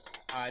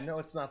 I know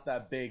it's not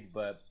that big,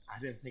 but I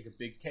didn't think a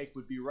big cake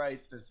would be right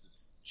since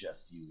it's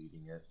just you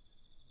eating it.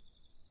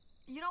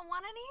 You don't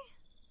want any?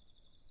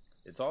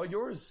 It's all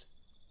yours.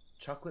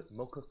 Chocolate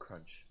mocha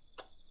crunch.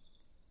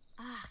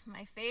 Ah,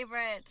 my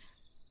favorite.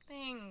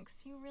 Thanks.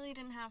 You really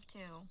didn't have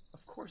to.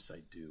 Of course I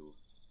do.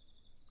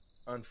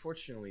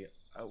 Unfortunately,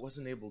 I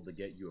wasn't able to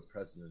get you a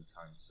present in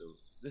time, so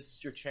this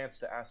is your chance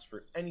to ask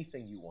for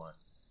anything you want.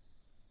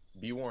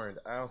 Be warned,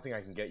 I don't think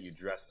I can get you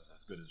dresses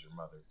as good as your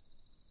mother.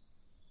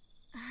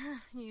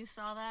 You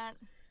saw that?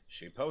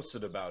 She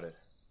posted about it.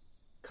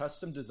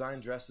 Custom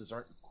design dresses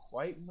aren't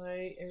quite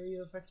my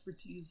area of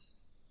expertise.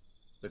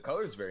 The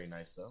color's very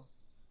nice, though.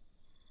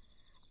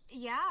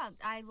 Yeah,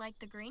 I like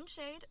the green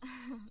shade.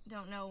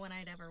 Don't know when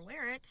I'd ever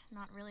wear it.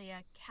 Not really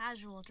a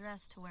casual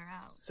dress to wear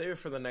out. Save it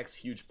for the next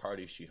huge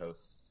party she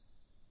hosts.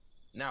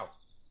 Now,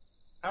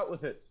 out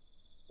with it.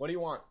 What do you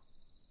want?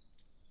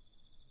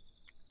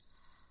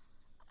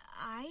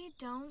 I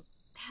don't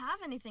have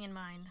anything in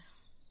mind.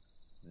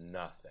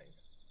 Nothing.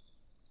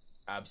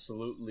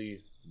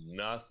 Absolutely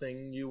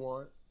nothing you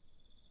want?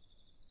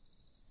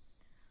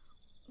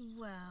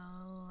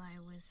 Well, I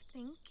was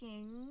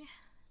thinking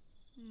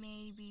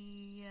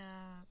maybe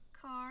a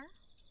car.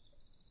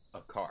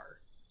 A car?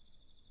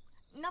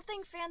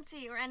 Nothing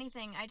fancy or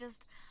anything. I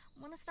just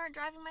want to start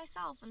driving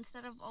myself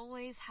instead of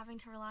always having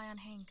to rely on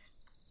Hank.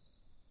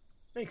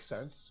 Makes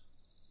sense.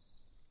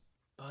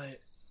 But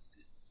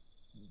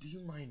do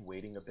you mind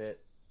waiting a bit?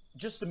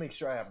 Just to make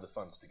sure I have the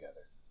funds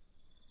together.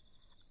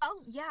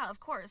 Oh, yeah, of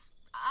course.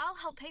 I'll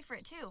help pay for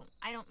it, too.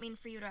 I don't mean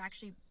for you to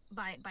actually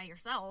buy it by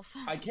yourself.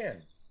 I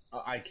can.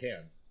 I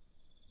can.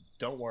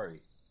 Don't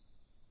worry.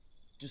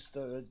 Just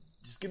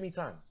give me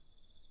time.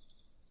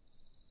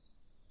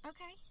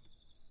 Okay.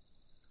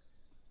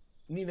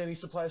 Need any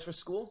supplies for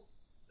school?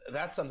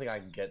 That's something I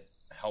can get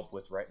help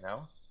with right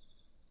now.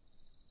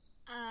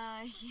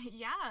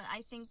 Yeah,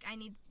 I think I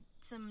need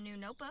some new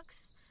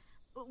notebooks.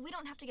 We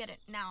don't have to get it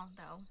now,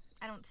 though.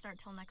 I don't start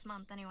till next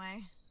month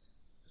anyway.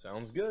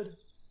 Sounds good.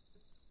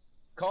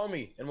 Call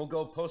me and we'll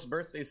go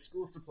post-birthday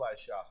school supply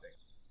shopping.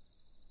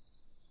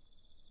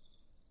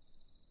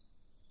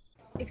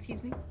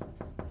 Excuse me?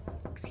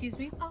 Excuse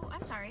me? Oh,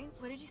 I'm sorry.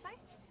 What did you say?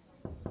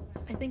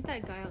 I think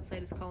that guy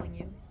outside is calling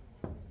you.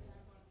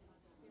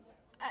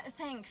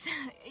 Thanks.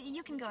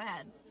 You can go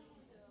ahead.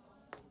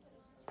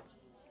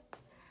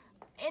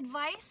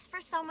 Advice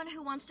for someone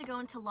who wants to go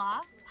into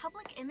law: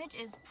 public image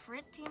is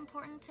pretty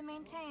important to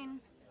maintain.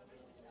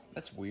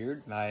 That's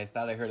weird. I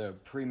thought I heard a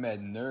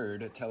pre-med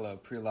nerd tell a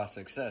pre-law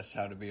success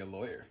how to be a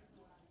lawyer.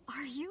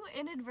 Are you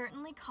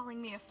inadvertently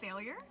calling me a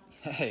failure?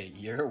 Hey,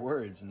 your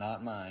words,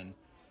 not mine.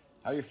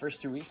 How are your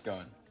first 2 weeks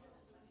going?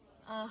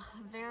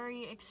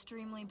 Very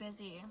extremely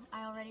busy.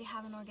 I already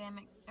have an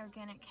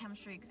organic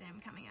chemistry exam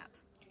coming up.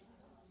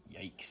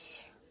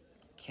 Yikes.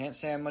 Can't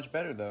say I'm much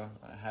better, though.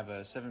 I have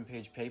a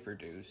 7-page paper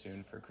due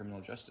soon for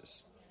criminal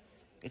justice.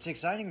 It's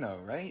exciting, though,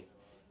 right?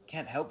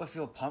 Can't help but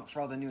feel pumped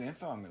for all the new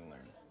info I'm gonna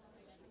learn.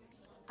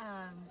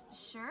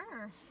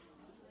 Sure.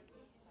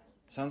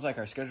 Sounds like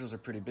our schedules are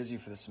pretty busy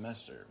for the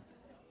semester.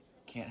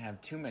 Can't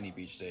have too many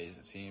beach days,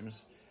 it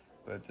seems.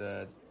 But,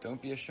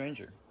 don't be a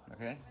stranger,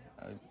 okay?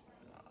 I'll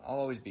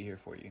always be here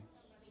for you.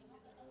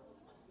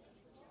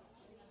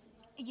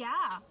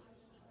 Yeah.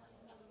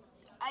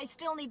 I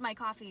still need my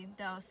coffee,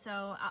 though,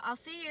 so I'll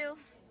see you.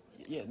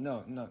 Yeah,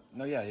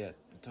 yeah,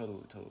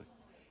 totally.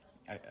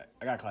 I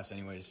got class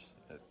anyways.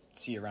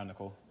 See you around,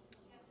 Nicole.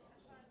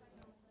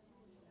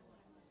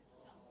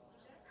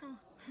 Huh.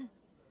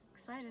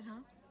 Excited,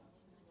 huh?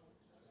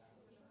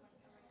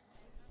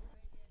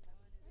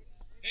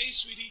 Hey,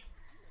 sweetie.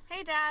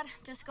 Hey, Dad.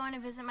 Just going to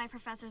visit my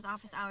professor's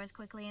office hours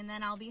quickly, and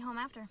then I'll be home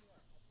after.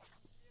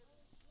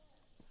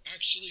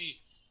 Actually,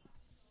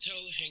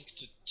 tell Hank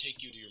to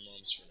take you to your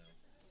mom's for now.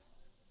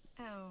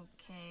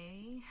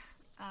 Okay.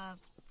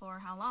 For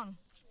how long?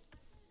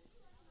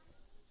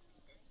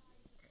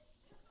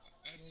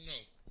 I don't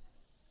know.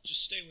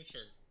 Just stay with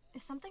her.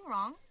 Is something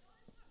wrong?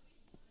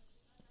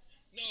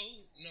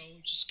 No,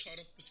 just caught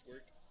up with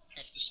work.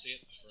 Have to stay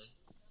at the firm.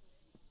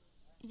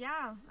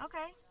 Yeah,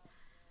 okay.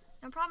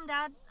 No problem,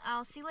 Dad.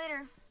 I'll see you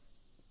later.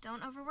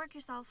 Don't overwork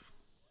yourself.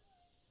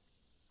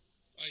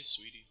 Bye,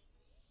 sweetie.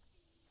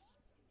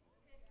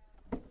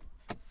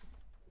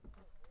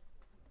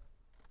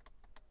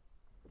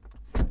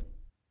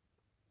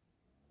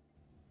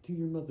 To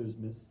your mother's,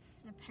 miss.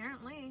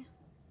 Apparently.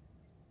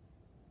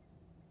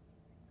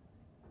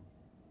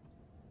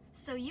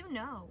 So you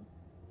know.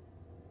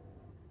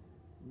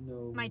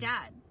 No. My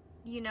dad.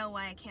 You know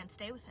why I can't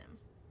stay with him.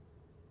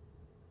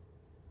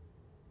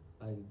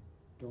 I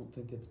don't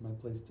think it's my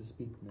place to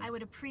speak, miss. I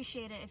would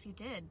appreciate it if you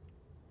did.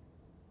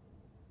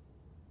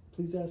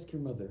 Please ask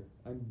your mother.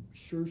 I'm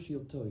sure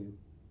she'll tell you.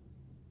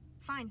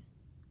 Fine.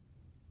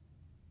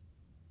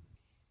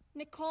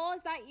 Nicole,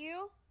 is that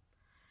you?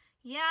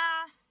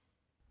 Yeah.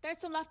 There's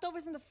some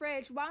leftovers in the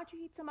fridge. Why don't you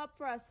heat some up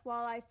for us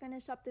while I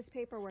finish up this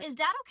paperwork? Is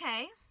Dad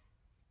okay?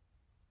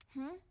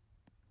 Hmm?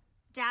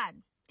 Dad,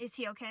 is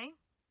he okay?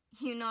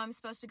 You know I'm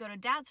supposed to go to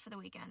Dad's for the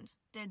weekend.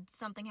 Did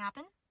something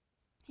happen?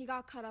 He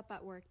got caught up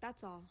at work,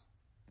 that's all.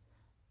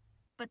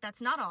 But that's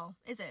not all,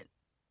 is it?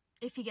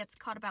 If he gets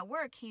caught up at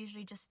work, he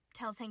usually just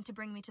tells Hank to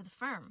bring me to the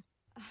firm.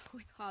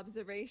 With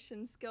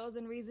observation skills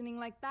and reasoning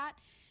like that,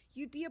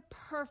 you'd be a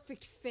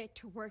perfect fit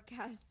to work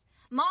as...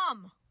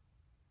 Mom!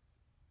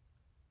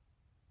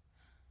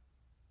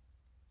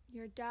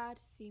 Your dad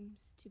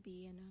seems to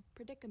be in a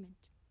predicament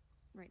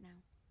right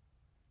now.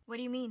 What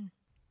do you mean?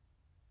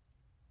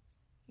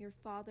 Your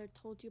father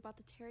told you about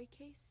the Terry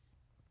case?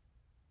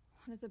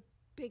 One of the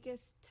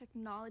biggest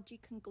technology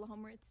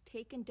conglomerates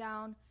taken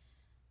down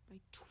by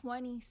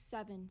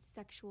 27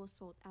 sexual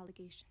assault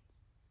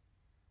allegations.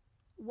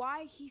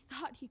 Why he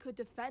thought he could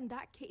defend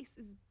that case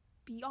is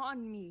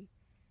beyond me.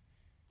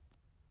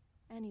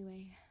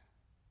 Anyway,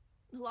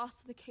 the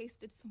loss of the case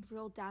did some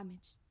real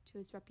damage to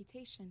his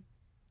reputation.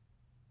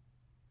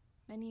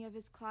 Many of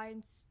his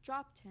clients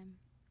dropped him.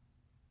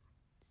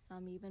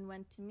 Some even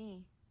went to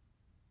me.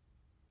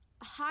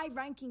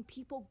 High-ranking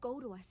people go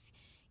to us.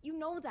 You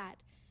know that.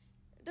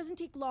 It doesn't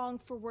take long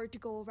for word to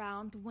go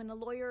around when a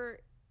lawyer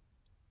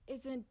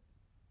isn't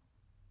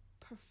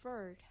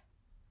preferred.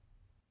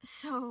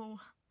 So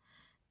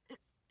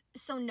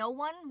no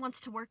one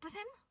wants to work with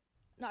him?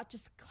 Not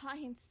just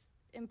clients,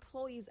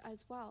 employees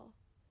as well.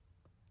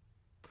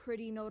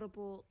 Pretty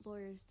notable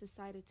lawyers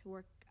decided to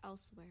work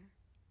elsewhere.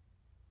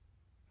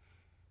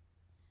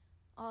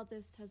 All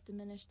this has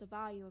diminished the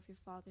value of your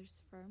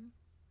father's firm.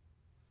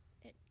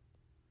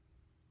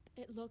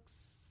 It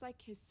looks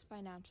like his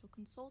financial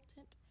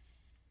consultant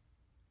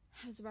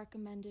has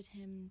recommended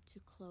him to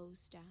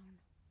close down.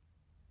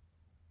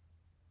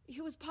 He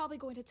was probably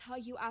going to tell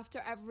you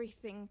after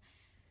everything.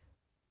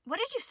 What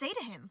did you say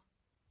to him?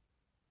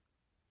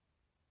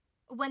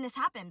 When this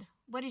happened,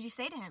 what did you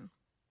say to him?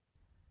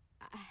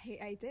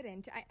 I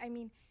didn't. I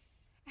mean,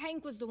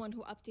 Hank was the one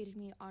who updated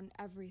me on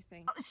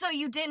everything. So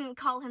you didn't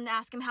call him to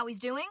ask him how he's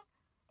doing?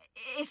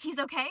 If he's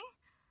okay?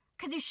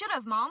 'Cause you should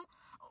have, Mom.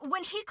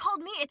 When he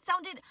called me, it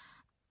sounded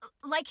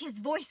like his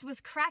voice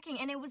was cracking,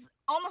 and it was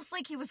almost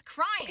like he was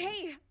crying.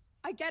 Okay,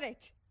 I get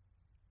it.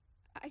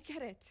 I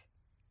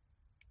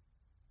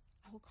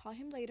will call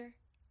him later.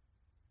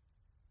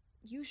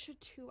 You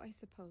should too, I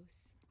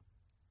suppose.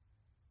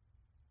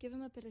 Give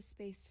him a bit of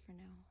space for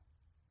now.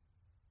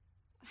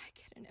 I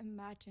couldn't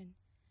imagine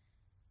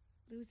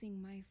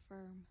losing my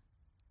firm.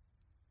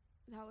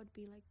 That would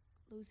be like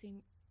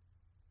losing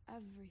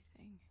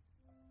everything.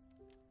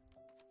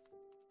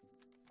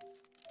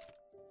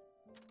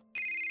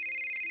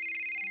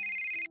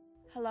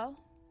 Hello?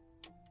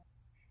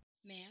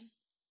 Ma'am,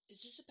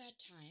 is this a bad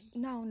time?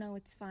 No,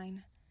 it's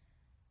fine.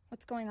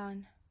 What's going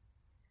on?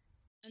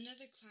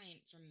 Another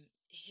client from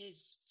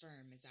his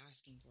firm is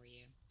asking for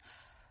you.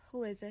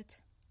 Who is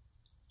it?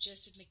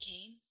 Joseph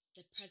McCain,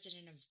 the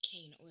president of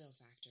Kane Oil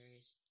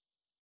Factories.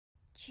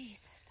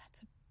 Jesus,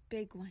 that's a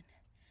big one.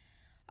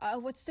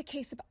 What's the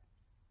case about?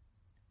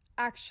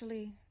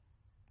 Actually,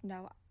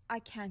 no, I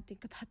can't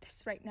think about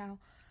this right now.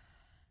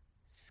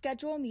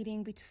 Schedule a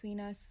meeting between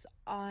us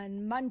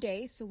on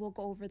Monday so we'll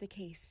go over the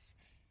case.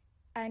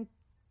 And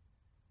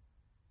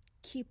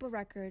keep a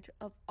record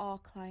of all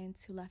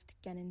clients who left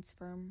Gennon's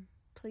firm,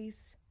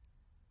 please.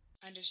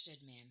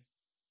 Understood, ma'am.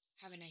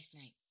 Have a nice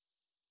night.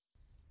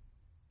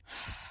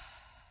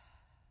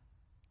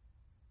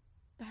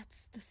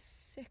 That's the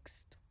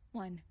 6th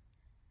one.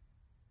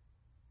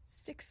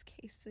 6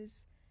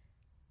 cases.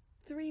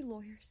 3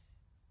 lawyers.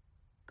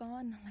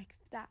 Gone like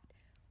that.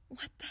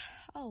 What the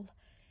hell?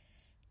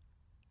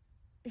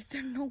 Is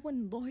there no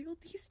one loyal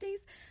these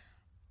days?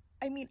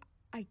 I mean,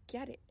 I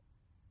get it.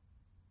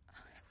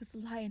 It was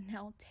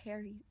Lionel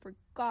Terry, for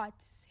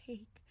God's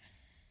sake.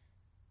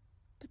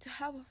 But to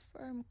have a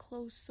firm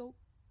close so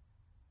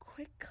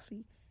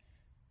quickly,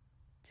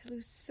 to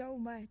lose so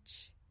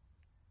much,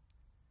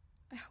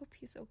 I hope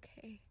he's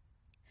okay.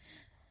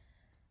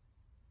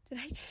 Did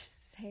I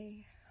just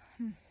say?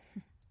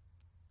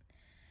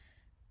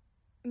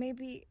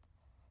 Maybe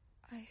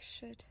I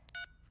should.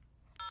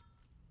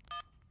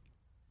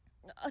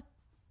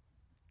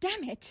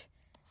 Damn it!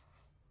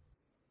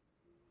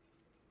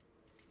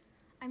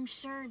 I'm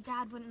sure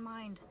Dad wouldn't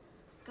mind.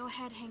 Go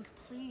ahead, Hank,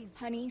 please.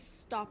 Honey,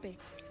 stop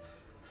it.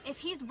 If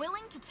he's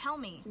willing to tell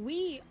me.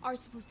 We are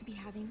supposed to be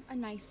having a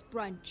nice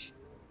brunch.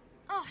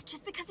 Oh,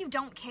 just because you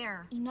don't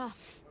care.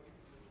 Enough.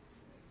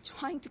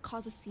 Trying to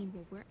cause a scene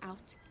while we're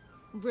out.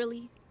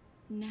 Really?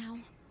 Now?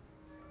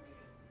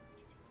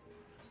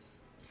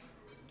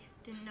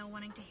 Didn't know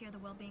wanting to hear the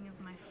well-being of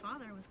my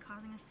father was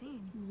causing a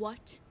scene.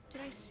 What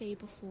did I say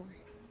before?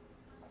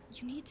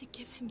 You need to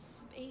give him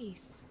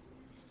space.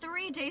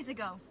 3 days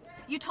ago.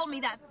 You told me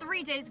that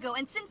 3 days ago,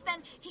 and since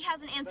then, he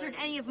hasn't answered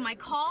any of my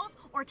calls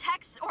or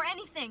texts or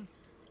anything.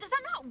 Does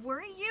that not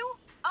worry you?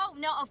 Oh,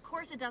 no, of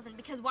course it doesn't,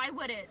 because why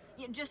would it?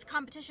 Just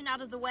competition out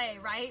of the way,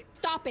 right?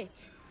 Stop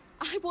it!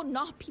 I will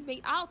not be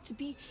made out to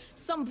be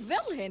some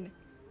villain.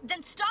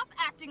 Then stop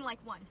acting like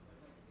one.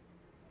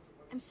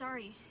 I'm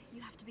sorry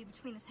you have to be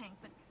between us, Hank,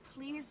 but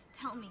please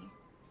tell me.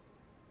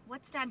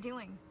 What's Dad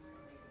doing?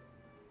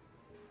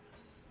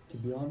 To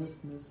be honest,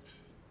 miss,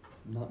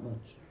 not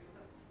much.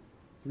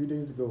 3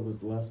 days ago was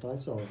the last I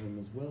saw of him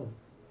as well.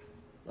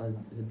 I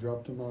had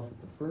dropped him off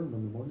at the firm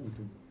in the morning,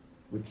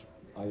 which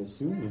I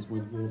assume is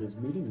when he had his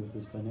meeting with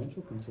his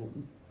financial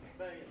consultant.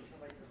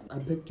 I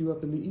picked you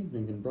up in the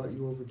evening and brought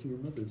you over to your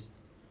mother's.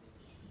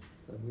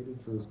 I waited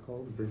for his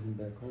call to bring him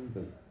back home,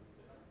 but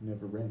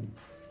never rang.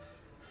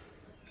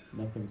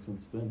 Nothing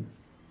since then.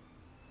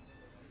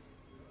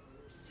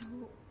 So,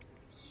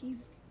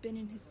 he's been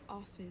in his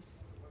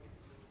office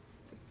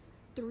for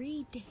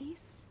 3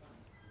 days?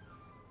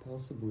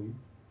 Possibly.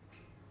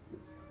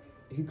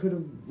 He could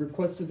have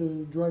requested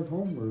a drive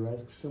home or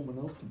asked someone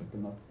else to pick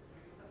him up.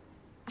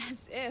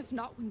 As if,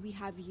 not when we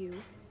have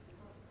you.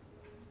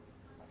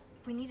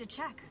 We need to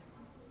check.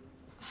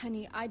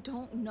 Honey, I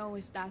don't know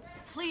if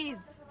that's... Please!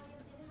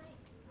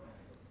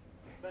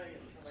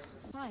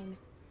 Fine.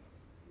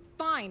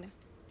 Fine.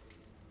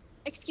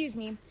 Excuse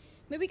me.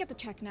 May we get the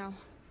check now?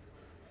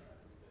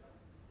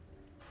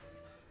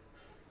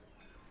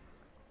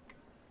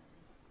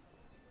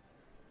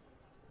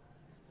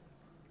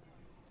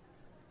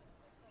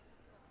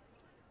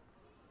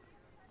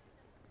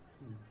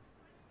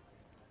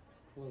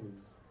 Closed,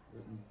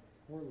 written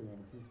poorly on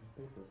a piece of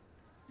paper.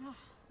 Ugh,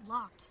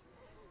 locked.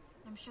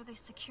 I'm sure there's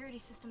security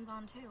systems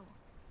on too.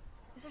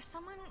 Is there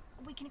someone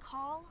we can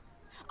call?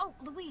 Oh,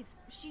 Louise.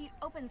 She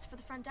opens for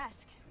the front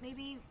desk.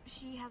 Maybe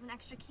she has an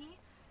extra key?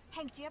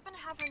 Hank, do you happen to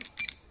have her...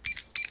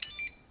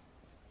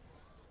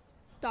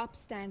 Stop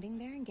standing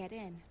there and get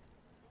in.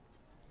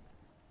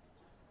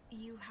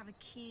 You have a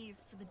key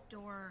for the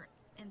door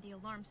and the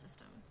alarm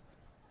system.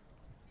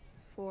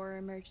 For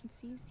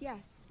emergencies,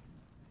 yes.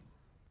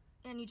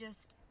 And you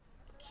just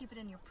keep it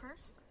in your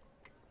purse?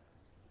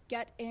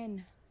 Get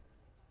in.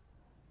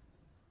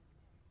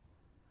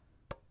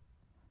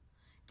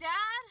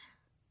 Dad?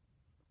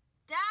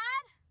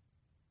 Dad?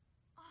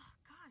 Oh,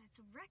 God, it's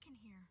a wreck in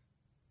here.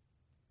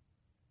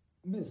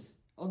 Miss,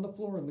 on the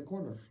floor in the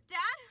corner.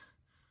 Dad?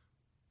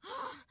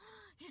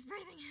 He's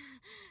breathing.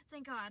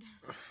 Thank God.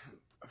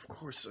 Of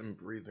course I'm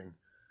breathing.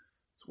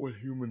 It's what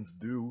humans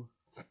do.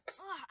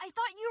 I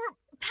thought you were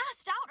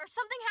passed out or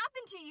something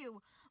happened to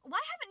you.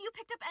 Why haven't you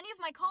picked up any of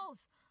my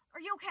calls?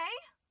 Are you okay?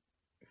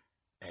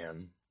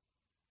 Anne,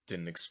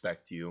 didn't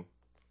expect you.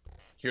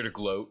 Here to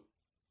gloat.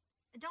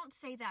 Don't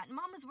say that.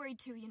 Mom is worried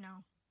too, you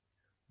know.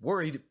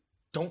 Worried?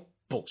 Don't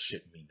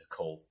bullshit me,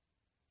 Nicole.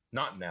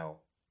 Not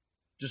now.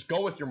 Just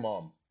go with your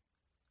mom.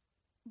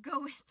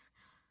 Go with...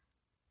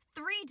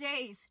 3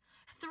 days.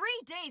 3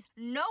 days.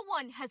 No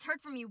one has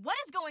heard from you. What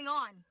is going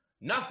on?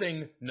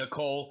 Nothing,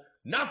 Nicole.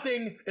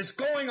 Nothing is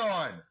going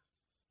on.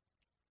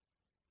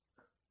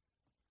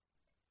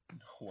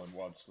 No one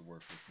wants to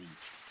work with me.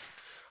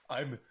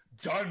 I'm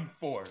done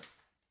for.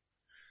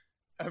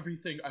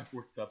 Everything I've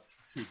worked up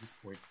to this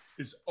point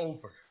is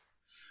over.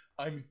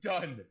 I'm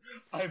done.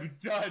 I'm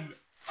done.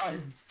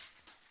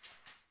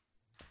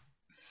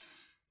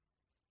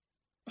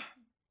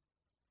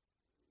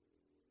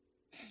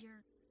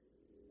 You're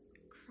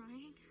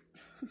crying?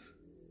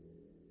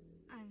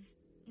 I've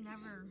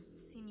never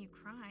seen you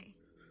cry.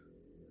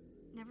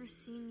 Never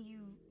seen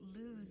you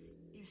lose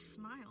your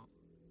smile.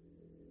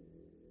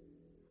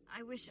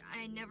 I wish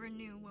I never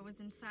knew what was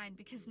inside,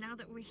 because now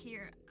that we're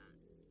here...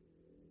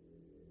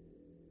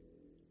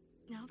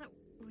 I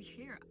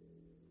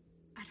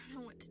don't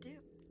know what to do.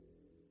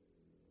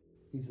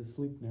 He's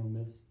asleep now,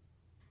 miss.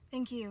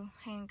 Thank you,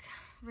 Hank.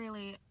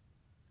 Really,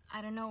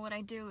 I don't know what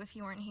I'd do if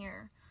you weren't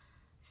here.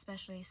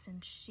 Especially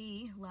since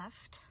she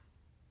left.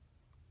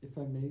 If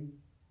I may,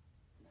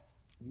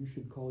 you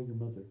should call your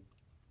mother.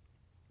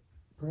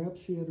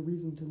 Perhaps she had a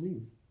reason to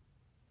leave.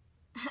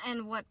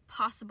 And what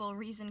possible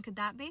reason could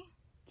that be?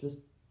 Just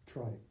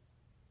try.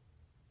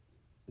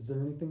 Is there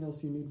anything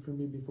else you need from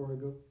me before I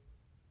go?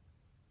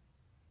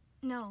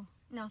 No,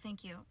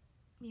 thank you.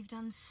 You've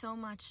done so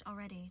much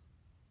already.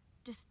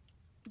 Just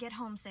get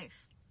home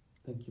safe.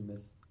 Thank you,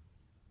 miss.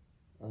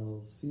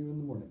 I'll see you in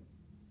the morning.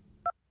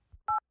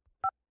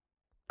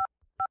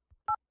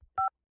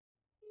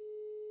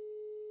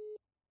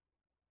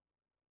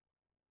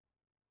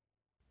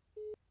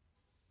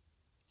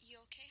 You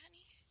okay,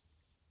 honey?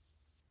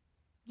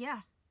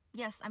 Yeah.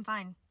 Yes, I'm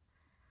fine.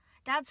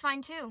 Dad's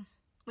fine too.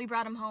 We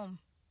brought him home.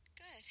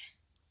 Good.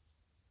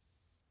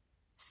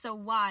 So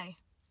why?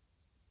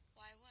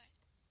 Why what?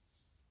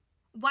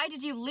 Why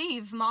did you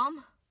leave,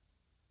 Mom?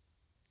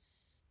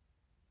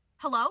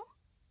 Hello?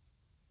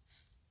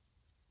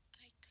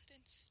 I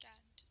couldn't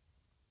stand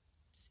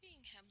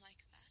seeing him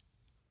like that.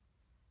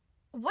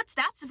 What's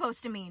that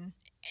supposed to mean?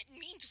 It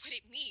means what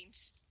it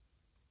means.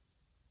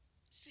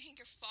 Seeing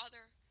your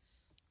father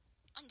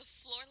on the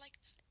floor like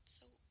that,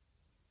 so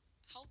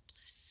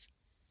helpless.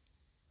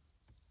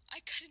 I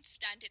couldn't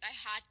stand it. I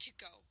had to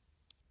go.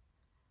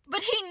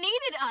 But he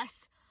needed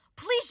us!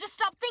 Please just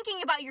stop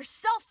thinking about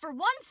yourself for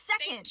 1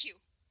 second! Thank you,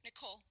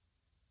 Nicole,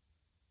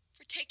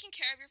 for taking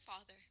care of your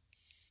father.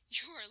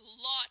 You're a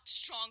lot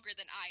stronger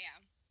than I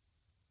am.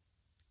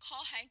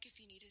 Call Hank if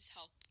you need his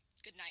help.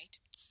 Good night.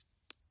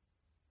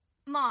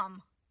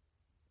 Mom?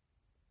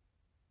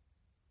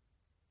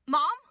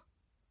 Mom?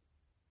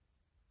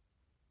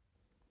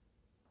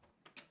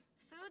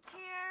 Food's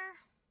here.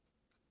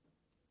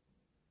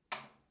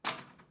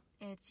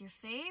 It's your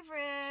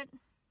favorite.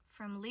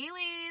 From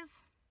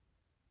Lily's.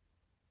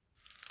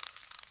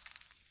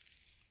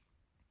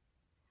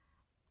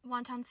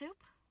 Wonton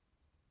soup?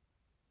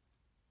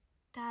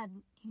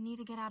 Dad, you need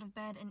to get out of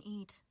bed and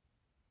eat.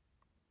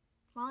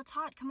 While it's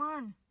hot, come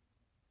on.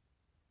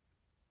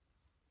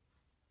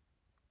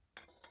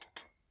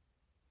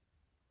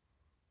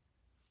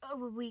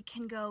 We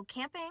can go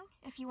camping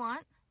if you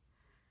want.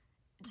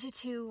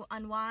 To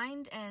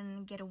unwind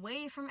and get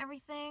away from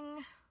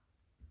everything.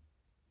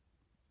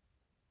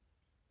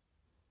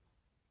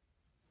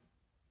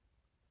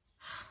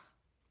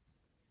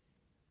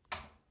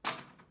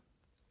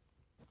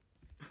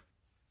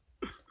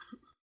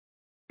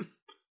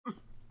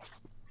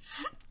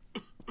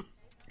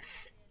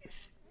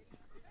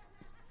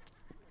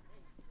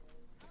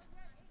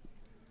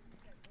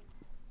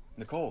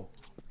 Nicole,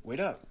 wait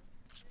up.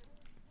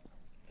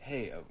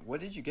 Hey, what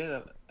did you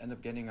end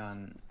up getting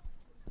on...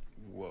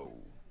 Whoa.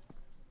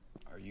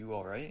 Are you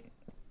alright?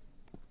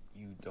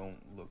 You don't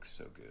look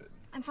so good.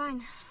 I'm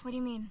fine. What do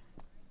you mean?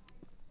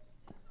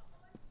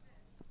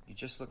 You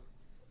just look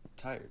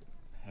tired.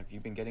 Have you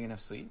been getting enough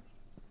sleep?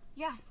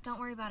 Yeah, don't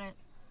worry about it.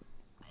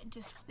 I've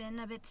just been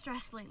a bit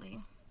stressed lately.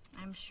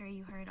 I'm sure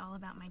you heard all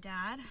about my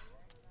dad.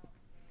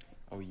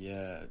 Oh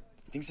yeah,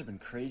 things have been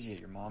crazy at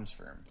your mom's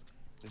firm.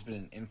 There's been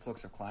an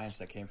influx of clients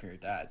that came from your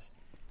dad's.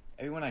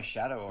 Everyone I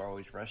shadow are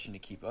always rushing to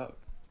keep up.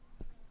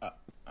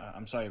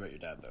 I'm sorry about your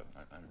dad, though.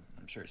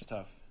 I'm sure it's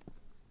tough.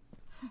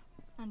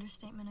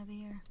 Understatement of the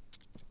year.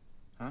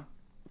 Huh?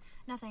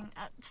 Nothing.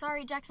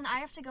 Sorry, Jackson, I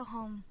have to go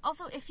home.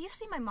 Also, if you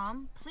see my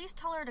mom, please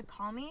tell her to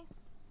call me.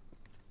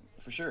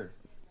 For sure.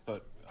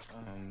 But,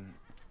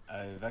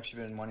 I've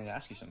actually been wanting to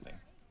ask you something.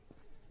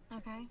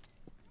 Okay.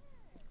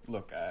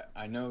 Look,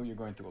 I know you're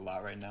going through a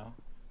lot right now,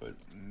 but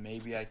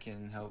maybe I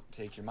can help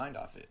take your mind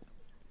off it.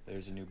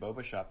 There's a new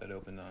boba shop that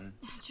opened on...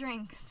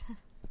 Drinks.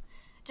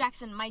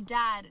 Jackson, my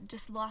dad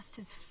just lost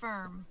his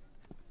firm.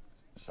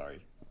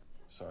 Sorry.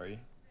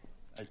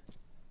 I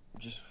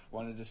just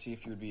wanted to see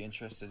if you would be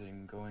interested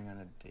in going on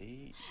a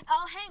date.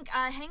 Oh, Hank.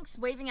 Hank's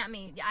waving at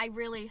me. I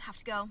really have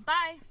to go.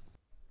 Bye.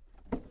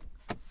 Are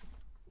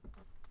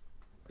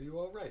you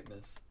alright,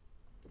 miss?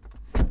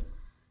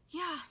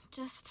 Yeah,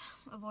 just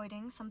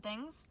avoiding some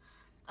things.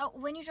 Oh,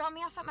 when you drop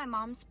me off at my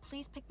mom's,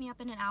 please pick me up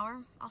in an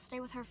hour. I'll stay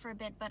with her for a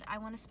bit, but I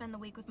want to spend the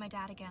week with my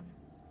dad again.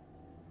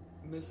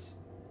 Miss,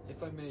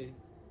 if I may,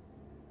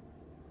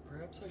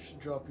 perhaps I should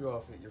drop you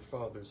off at your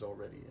father's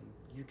already, and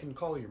you can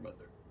call your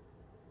mother.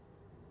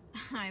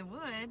 I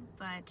would,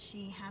 but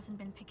she hasn't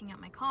been picking up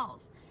my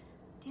calls.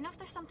 Do you know if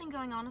there's something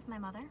going on with my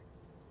mother?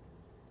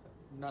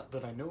 Not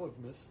that I know of,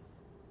 miss.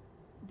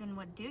 Then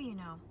what do you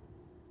know?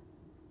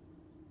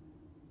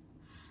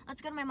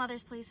 Let's go to my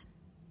mother's, please.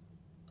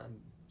 I'm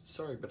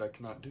sorry, but I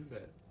cannot do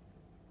that.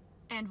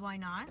 And why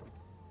not?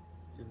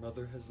 Your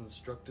mother has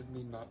instructed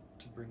me not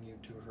to bring you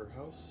to her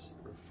house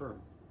or firm.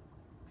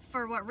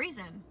 For what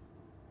reason?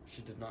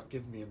 She did not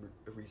give me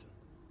a reason.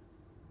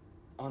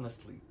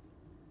 Honestly,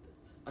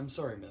 I'm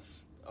sorry,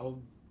 miss.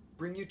 I'll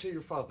bring you to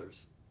your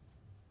father's.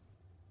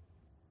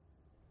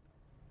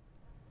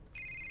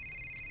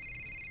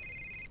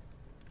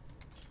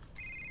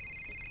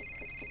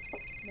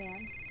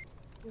 Ma'am,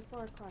 your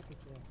 4 o'clock is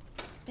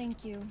here.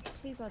 Thank you.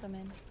 Please let him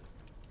in.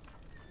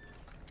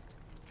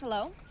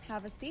 Hello,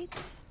 have a seat.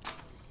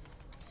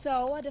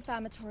 So, a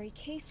defamatory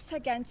case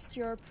against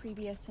your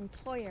previous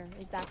employer,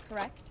 is that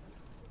correct?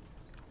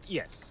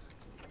 Yes,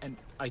 and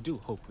I do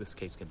hope this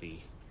case can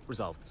be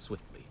resolved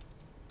swiftly.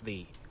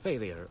 The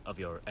failure of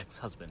your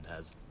ex-husband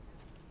has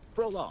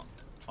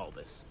prolonged all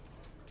this.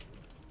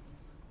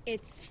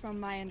 It's from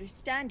my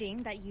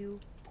understanding that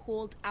you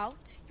pulled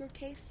out your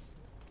case?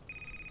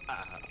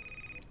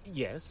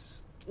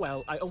 Yes.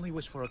 Well, I only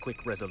wish for a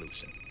quick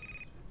resolution.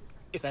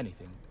 If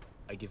anything,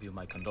 I give you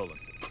my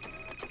condolences.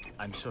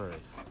 I'm sure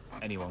if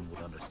anyone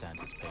would understand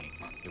his pain,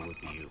 it would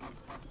be you.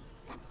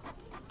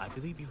 I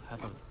believe you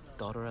have a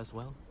daughter as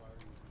well?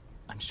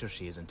 I'm sure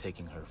she isn't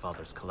taking her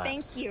father's collapse.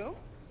 Thank you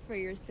for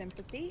your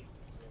sympathy.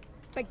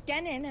 But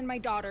Denon and my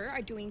daughter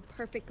are doing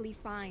perfectly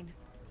fine.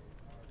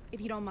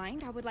 If you don't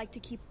mind, I would like to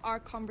keep our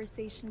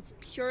conversations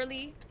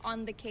purely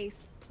on the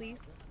case,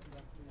 please.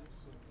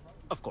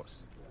 Of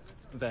course.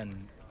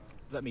 Then,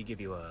 let me give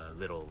you a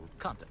little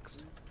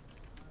context.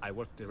 I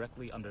worked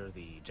directly under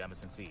the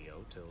Jamison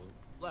CEO till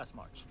last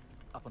March.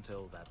 Up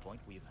until that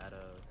point, we've had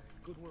a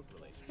good work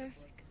relationship.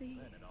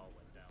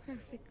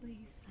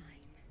 Perfectly fine.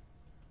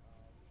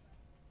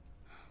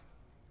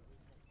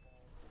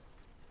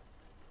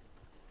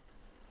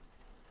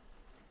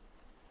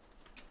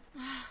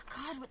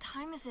 God, what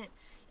time is it?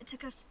 It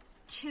took us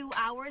 2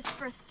 hours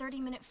for a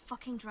 30-minute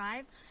fucking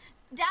drive.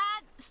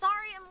 Dad,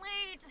 sorry I'm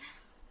late.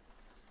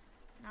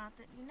 Not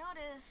that you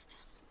noticed.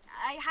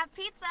 I have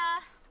pizza.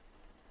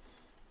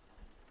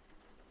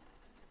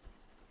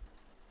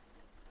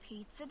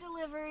 Pizza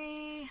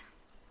delivery.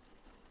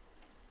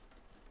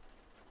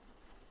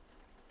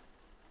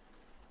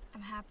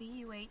 I'm happy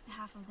you ate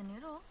half of the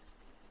noodles.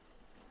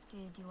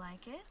 Did you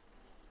like it?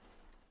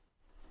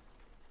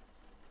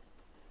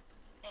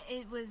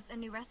 It was a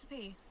new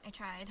recipe I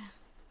tried.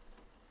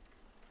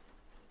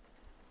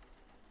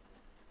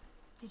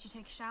 Did you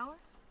take a shower?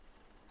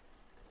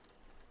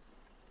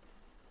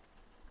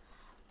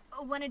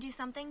 Want to do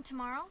something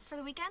tomorrow for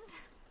the weekend?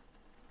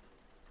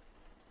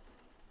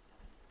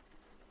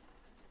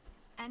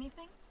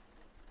 Anything?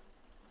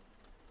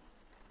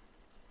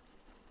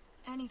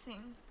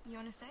 Anything you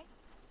want to say?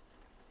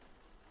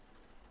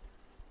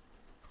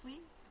 Please?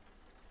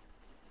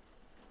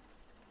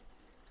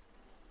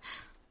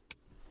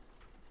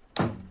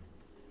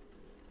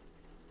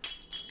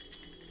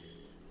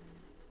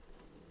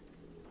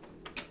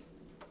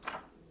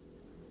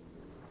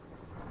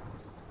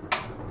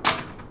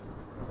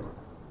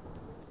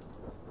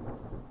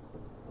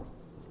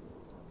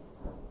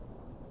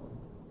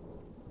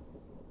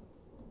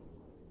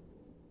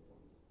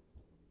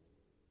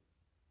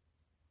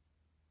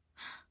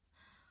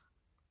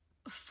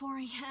 4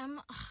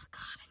 a.m. Oh,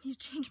 God, I need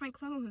to change my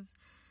clothes.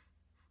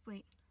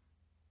 Wait.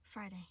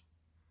 Friday.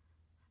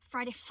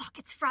 Fuck,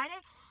 it's Friday?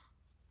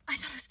 I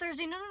thought it was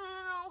Thursday. No.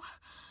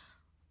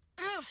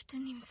 Ugh,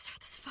 didn't even start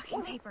this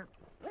fucking paper.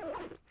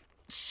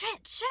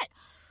 Shit.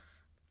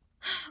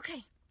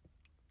 Okay,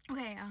 4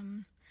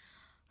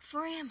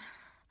 a.m.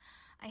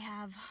 I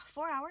have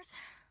 4 hours.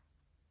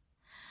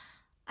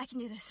 I can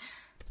do this.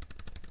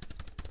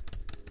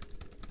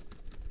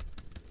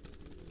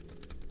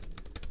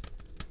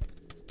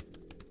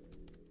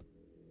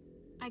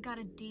 I got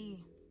a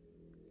D.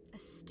 A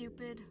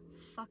stupid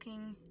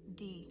fucking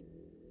D.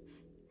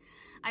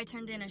 I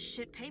turned in a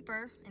shit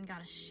paper and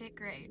got a shit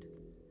grade.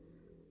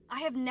 I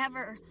have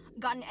never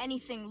gotten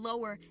anything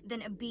lower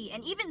than a B,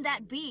 and even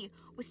that B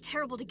was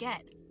terrible to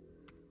get.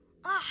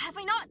 Have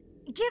I not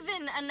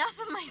given enough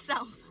of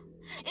myself?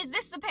 Is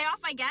this the payoff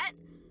I get?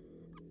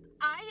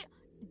 I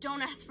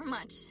don't ask for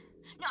much.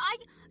 No, I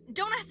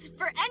don't ask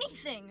for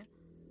anything.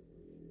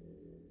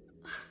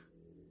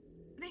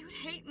 They would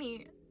hate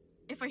me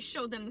if I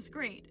showed them this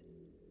grade.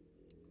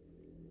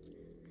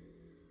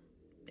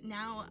 But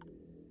now,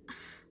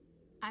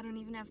 I don't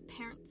even have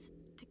parents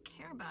to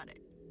care about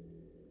it.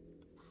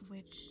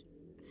 Which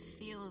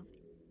feels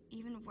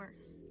even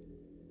worse.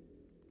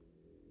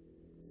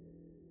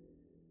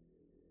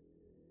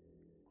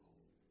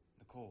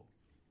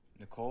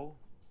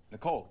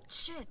 Nicole!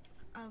 Shit.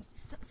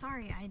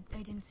 Sorry, I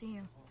didn't see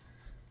you.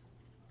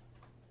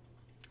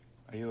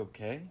 Are you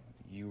okay?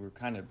 You were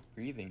kind of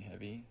breathing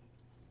heavy,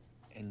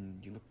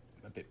 and you look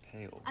a bit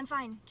pale. I'm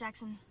fine,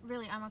 Jackson.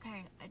 Really, I'm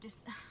okay.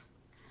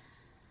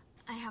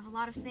 I have a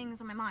lot of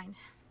things on my mind.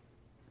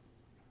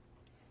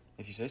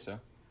 If you say so.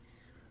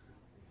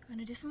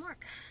 Gonna do some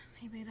work.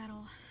 Maybe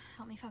that'll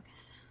help me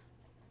focus.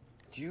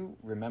 Do you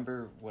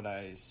remember what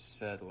I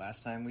said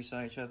last time we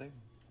saw each other?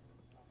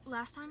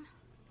 Last time?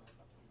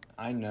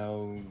 I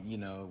know,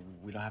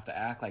 we don't have to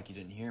act like you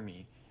didn't hear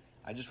me.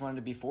 I just wanted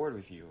to be forward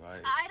with you.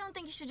 I don't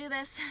think you should do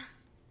this.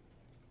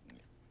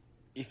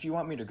 If you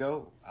want me to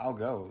go, I'll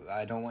go.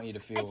 I don't want you to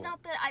feel... It's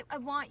not that I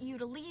want you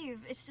to leave,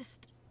 it's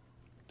just...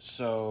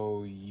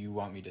 So, you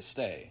want me to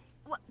stay?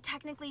 Well,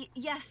 technically,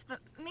 yes, but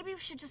maybe we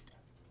should just...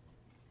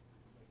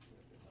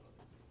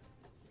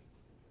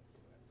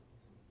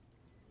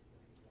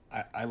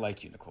 I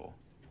like you, Nicole.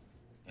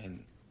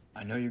 And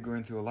I know you're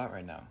going through a lot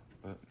right now,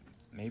 but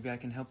maybe I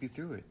can help you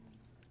through it.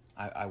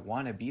 I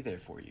want to be there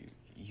for you.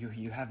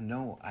 You have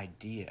no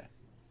idea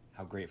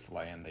how grateful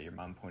I am that your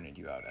mom pointed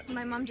you out at the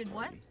My mom did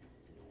what?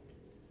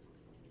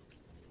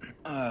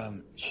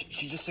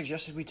 She just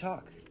suggested we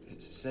talk.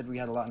 Said we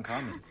had a lot in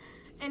common.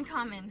 In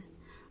common?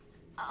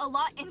 A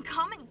lot in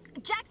common?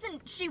 Jackson,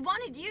 she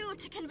wanted you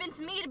to convince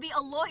me to be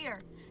a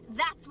lawyer.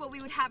 That's what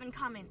we would have in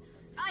common.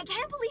 I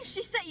can't believe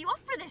she set you up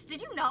for this.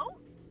 Did you know?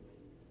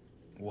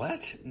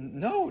 What?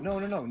 No.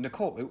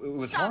 Nicole, it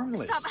was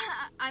harmless. Stop.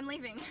 I'm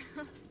leaving.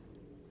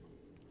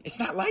 It's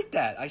not like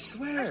that, I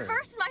swear. At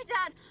first, my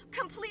dad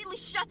completely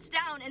shuts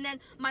down, and then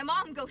my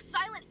mom goes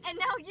silent, and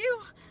now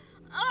you...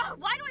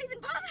 why do I even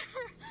bother?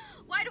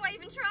 Why do I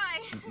even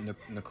try?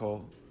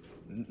 Nicole,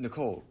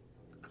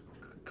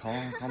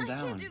 calm down. I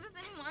can't do this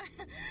anymore.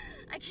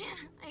 I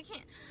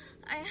can't.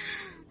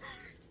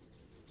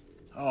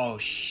 Oh,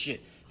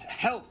 shit.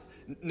 Help!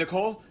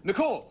 Nicole!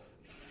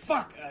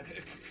 Fuck!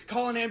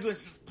 Call an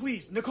ambulance,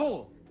 please,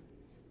 Nicole!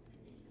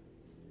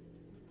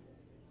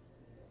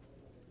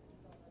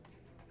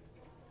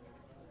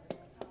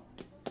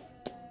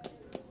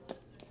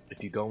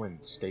 If you go in,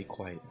 stay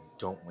quiet and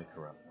don't wake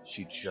her up.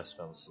 She just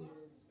fell asleep.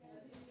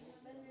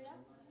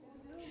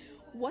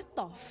 What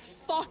the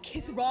fuck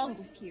is wrong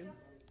with you?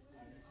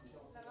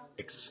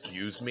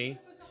 Excuse me?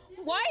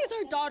 Why is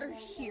our daughter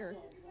here?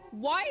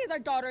 Why is our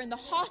daughter in the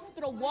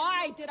hospital?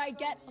 Why did I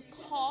get a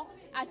call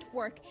at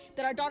work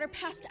that our daughter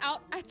passed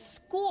out at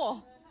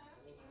school?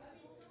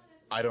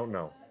 I don't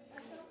know.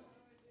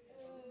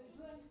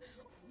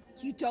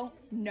 You don't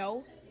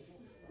know?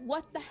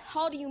 What the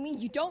hell do you mean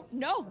you don't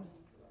know?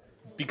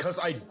 Because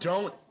I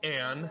don't,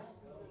 Anne.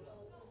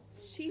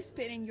 She's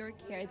been in your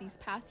care these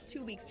past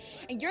 2 weeks,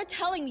 and you're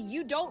telling me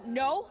you don't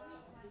know?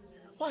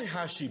 Why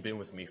has she been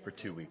with me for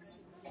 2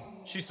 weeks?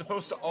 She's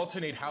supposed to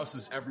alternate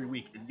houses every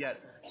week, and yet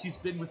she's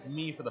been with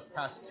me for the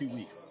past 2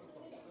 weeks.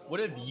 What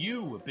have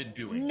you been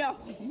doing? No,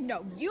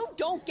 you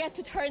don't get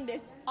to turn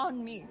this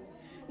on me.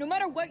 No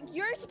matter what,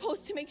 you're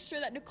supposed to make sure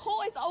that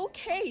Nicole is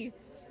okay.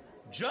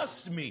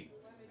 Just me.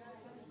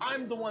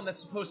 I'm the one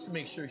that's supposed to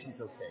make sure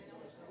she's okay.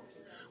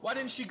 Why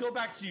didn't she go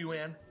back to you,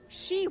 Anne?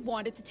 She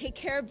wanted to take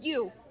care of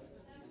you.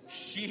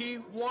 She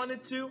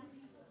wanted to?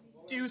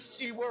 Do you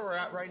see where we're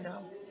at right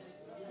now?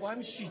 Why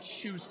would she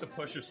choose to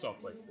push herself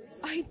like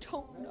this? I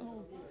don't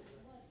know.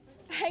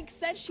 Hank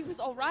said she was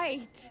all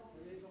right.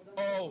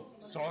 Oh,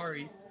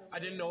 sorry. I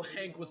didn't know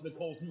Hank was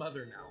Nicole's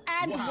mother now.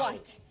 And wow.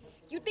 What?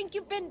 You think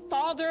you've been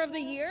father of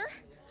the year?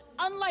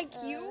 Unlike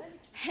you,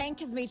 Hank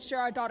has made sure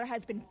our daughter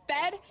has been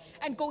fed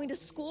and going to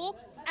school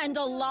and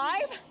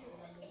alive.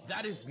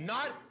 That is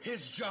not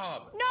his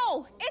job.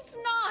 No, it's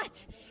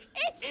not.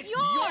 It's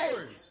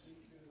yours.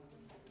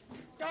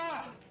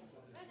 God.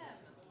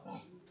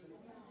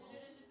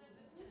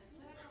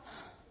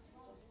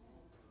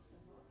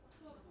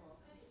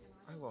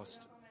 I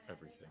lost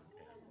everything,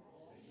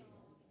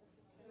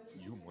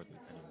 and you more than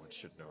anyone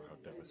should know how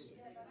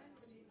devastating this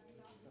is.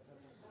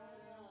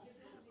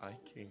 I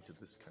came to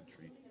this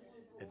country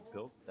and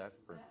built that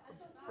firm from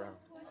the ground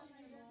up.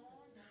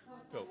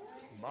 Built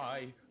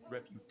my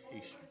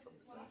reputation from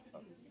the ground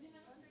up.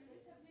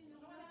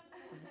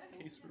 And the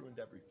case ruined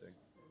everything.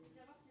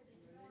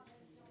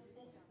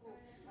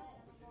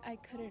 I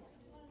couldn't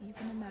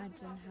even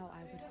imagine how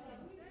I would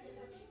feel.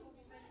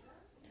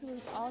 To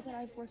lose all that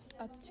I've worked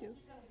up to.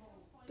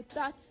 But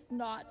that's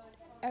not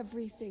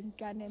everything,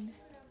 Gannon.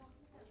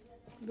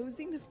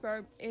 Losing the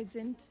firm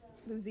isn't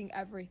losing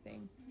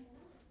everything.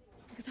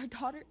 Because our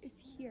daughter is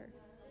here.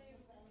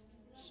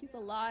 She's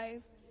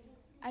alive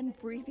and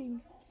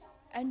breathing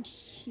and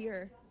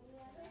here.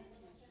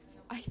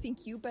 I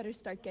think you better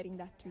start getting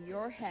that through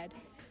your head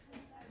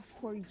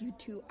before you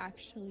two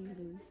actually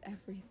lose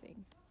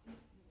everything.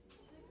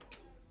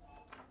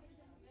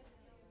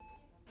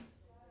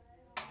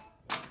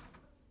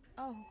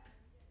 Oh,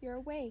 you're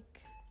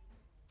awake.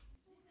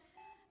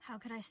 How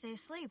could I stay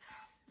asleep?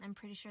 I'm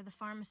pretty sure the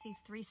pharmacy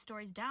 3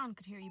 stories down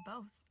could hear you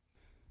both.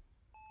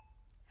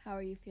 How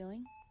are you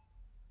feeling?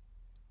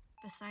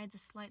 Besides a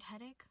slight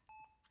headache,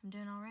 I'm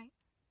doing all right.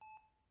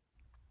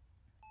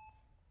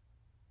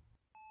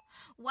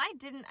 Why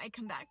didn't I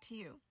come back to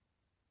you?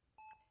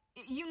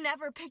 You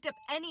never picked up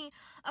any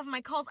of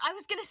my calls. I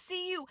was gonna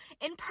see you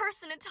in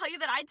person and tell you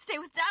that I'd stay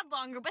with Dad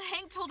longer, but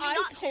Hank told me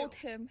not to. I told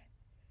him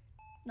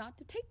not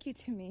to take you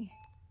to me.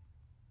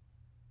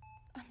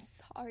 I'm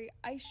sorry.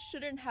 I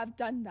shouldn't have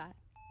done that.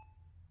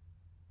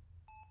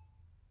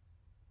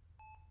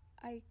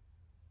 I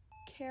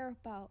care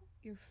about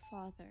your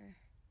father.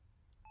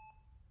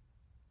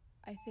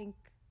 I think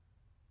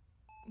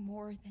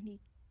more than he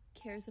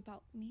cares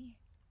about me.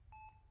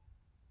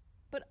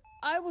 But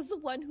I was the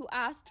one who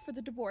asked for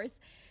the divorce.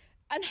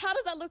 And how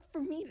does that look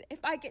for me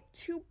if I get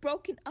too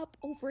broken up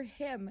over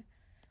him?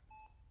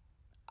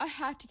 I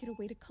had to get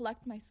away to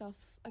collect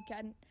myself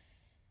again.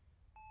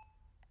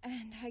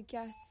 And I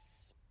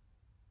guess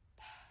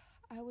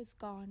I was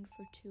gone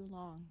for too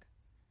long.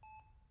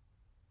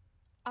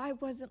 I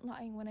wasn't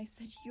lying when I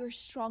said you're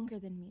stronger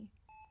than me.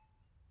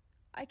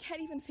 I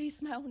can't even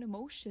face my own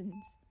emotions.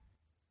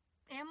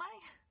 Am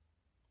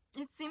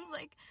I? It seems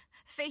like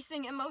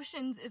facing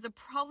emotions is a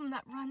problem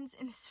that runs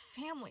in this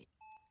family.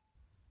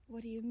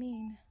 What do you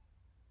mean?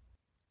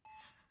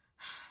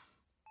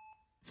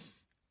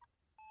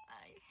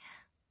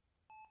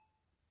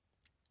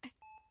 I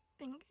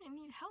think I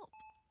need help.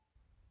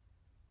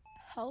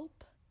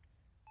 Help?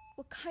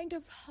 What kind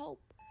of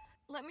help?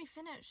 Let me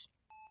finish.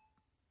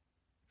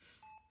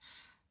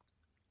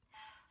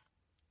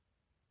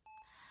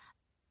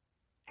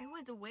 I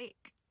was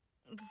awake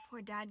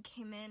before Dad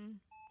came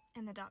in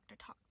and the doctor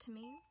talked to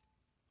me.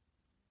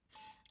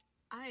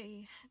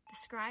 I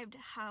described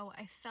how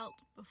I felt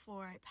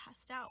before I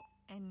passed out,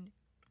 and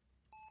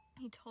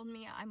he told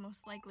me I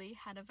most likely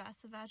had a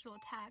vasovagal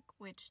attack,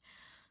 which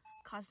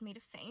caused me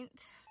to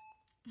faint.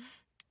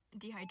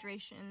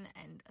 Dehydration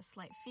and a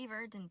slight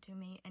fever didn't do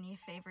me any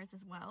favors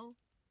as well.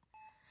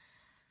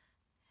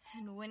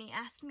 And when he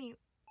asked me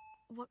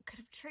what could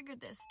have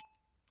triggered this,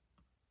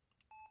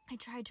 I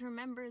tried to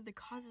remember the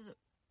causes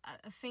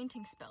of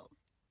fainting spells.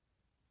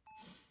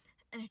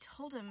 And I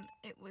told him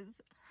it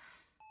was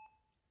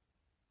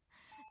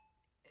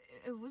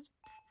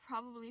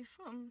probably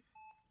from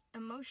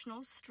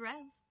emotional stress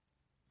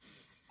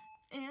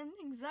and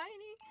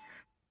anxiety.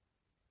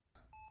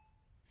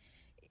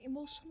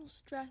 Emotional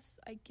stress,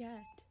 I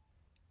get.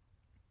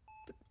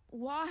 But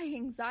why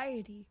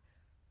anxiety?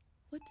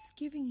 What's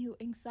giving you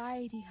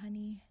anxiety,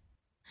 honey?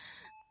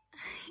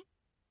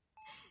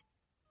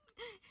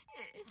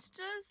 It's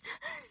just...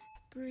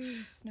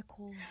 Breathe,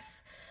 Nicole.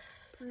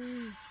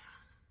 Breathe.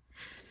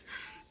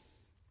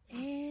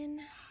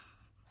 In.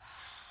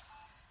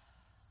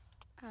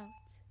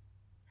 Out.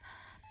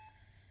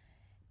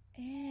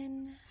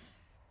 In.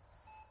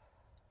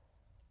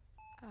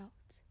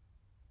 Out.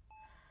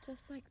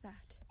 Just like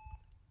that.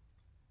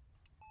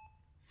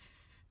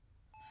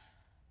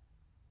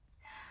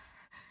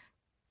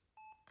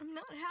 I'm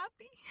not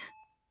happy.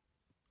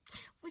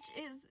 Which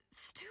is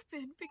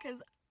stupid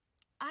because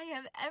I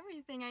have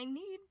everything I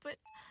need, but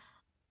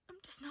I'm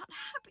just not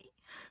happy.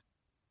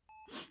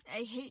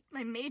 I hate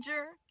my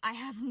major, I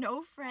have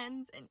no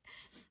friends, and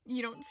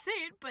you don't say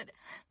it, but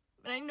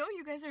I know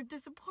you guys are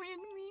disappointed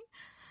in me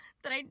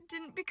that I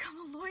didn't become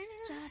a lawyer.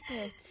 Stop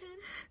it.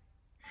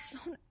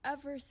 Don't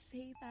ever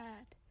say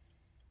that.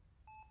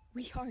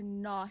 We are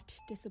not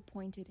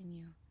disappointed in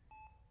you.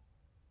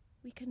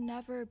 We could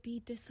never be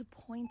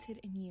disappointed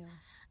in you.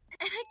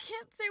 And I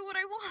can't say what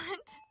I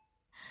want.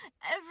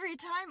 Every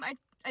time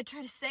I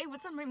try to say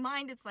what's on my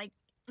mind, it's like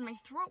my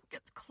throat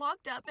gets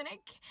clogged up and I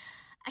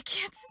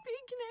can't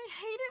speak and I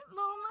hate it,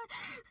 Mama.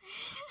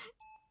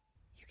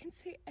 You can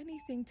say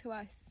anything to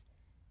us.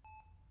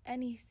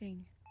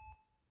 Anything.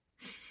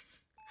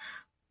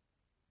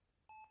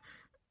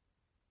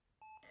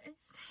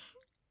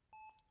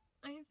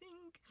 I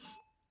think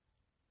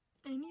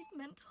I need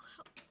mental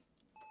help.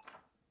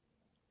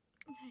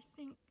 I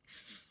think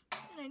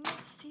And I need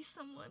to see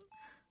someone.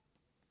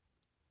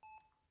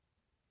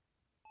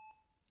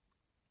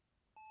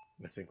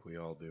 I think we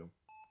all do.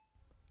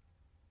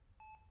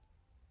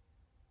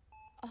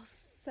 I'll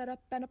set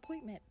up an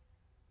appointment.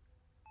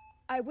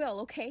 I will,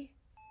 okay?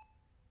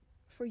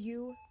 For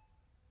you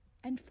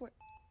and for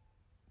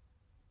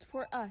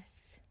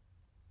us.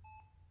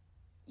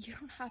 You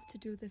don't have to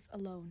do this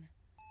alone.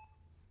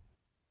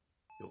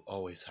 You'll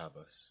always have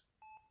us.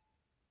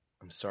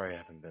 I'm sorry I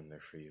haven't been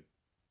there for you.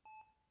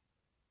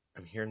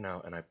 I'm here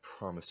now, and I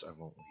promise I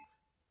won't leave.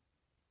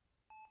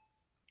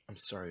 I'm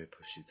sorry I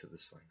pushed you to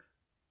this length.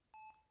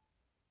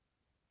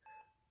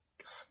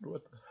 God,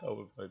 what the hell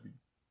have I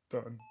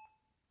done?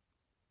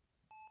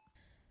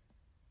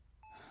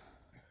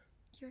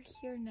 You're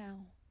here now.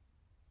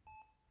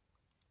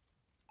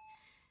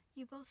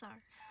 You both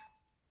are.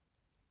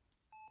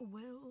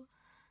 We'll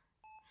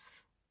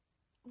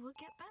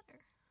get better.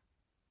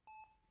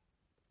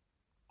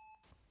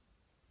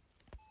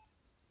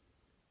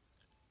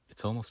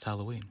 It's almost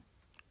Halloween.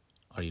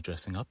 Are you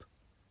dressing up?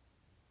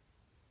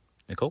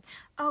 Nicole?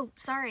 Oh,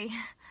 sorry.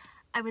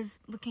 I was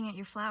looking at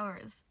your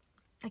flowers.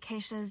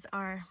 Acacias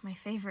are my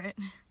favorite.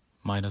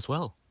 Mine as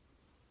well.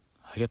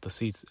 I get the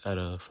seeds at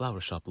a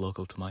flower shop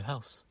local to my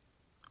house.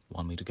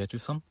 Want me to get you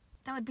some?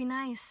 That would be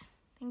nice.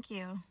 Thank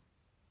you.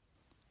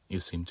 You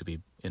seem to be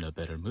in a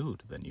better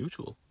mood than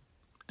usual.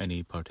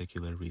 Any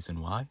particular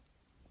reason why?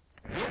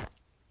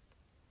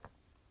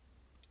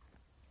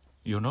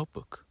 Your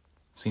notebook.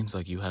 Seems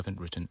like you haven't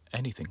written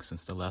anything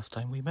since the last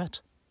time we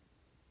met.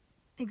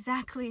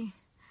 Exactly.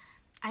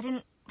 I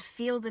didn't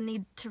feel the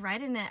need to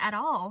write in it at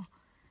all.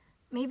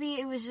 Maybe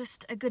it was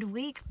just a good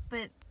week,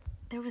 but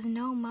there was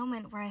no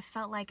moment where I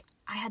felt like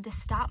I had to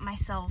stop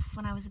myself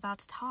when I was about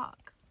to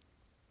talk.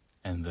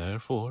 And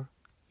therefore,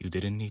 you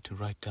didn't need to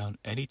write down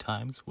any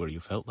times where you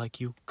felt like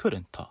you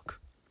couldn't talk.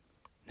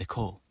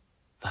 Nicole,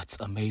 that's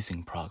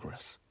amazing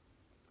progress.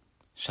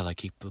 Shall I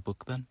keep the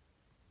book then?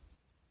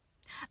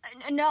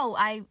 No,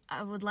 I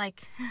would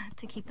like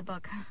to keep the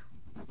book.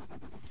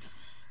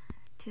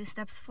 2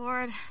 steps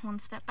forward, 1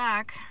 step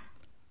back.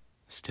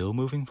 Still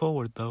moving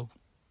forward, though.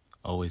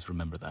 Always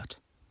remember that.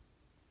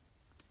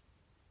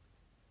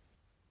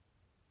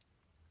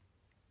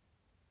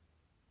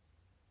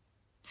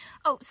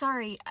 Oh,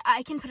 sorry.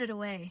 I can put it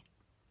away.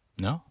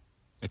 No,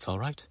 it's all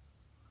right.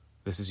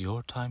 This is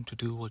your time to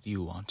do what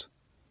you want.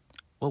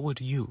 What would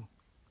you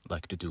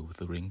like to do with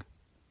the ring?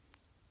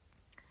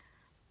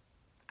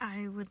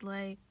 I would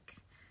like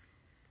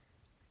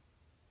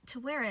to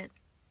wear it.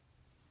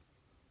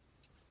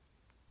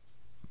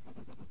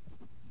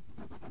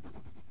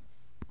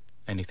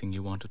 Anything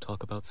you want to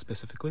talk about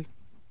specifically?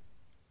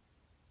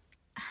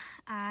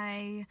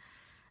 I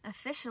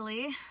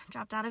officially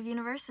dropped out of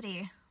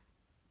university.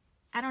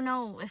 I don't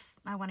know if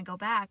I want to go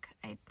back.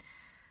 I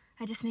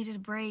just needed a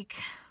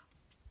break.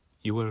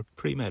 You were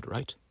pre-med,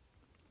 right?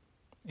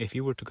 If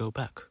you were to go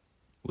back,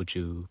 would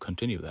you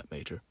continue that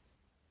major?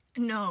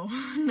 No,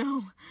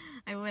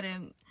 I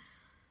wouldn't.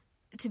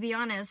 To be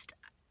honest,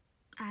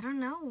 I don't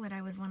know what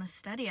I would want to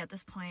study at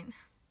this point.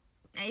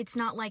 It's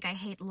not like I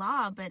hate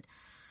law, but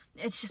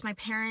it's just my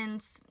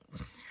parents.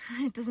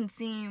 It doesn't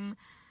seem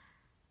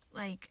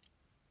like...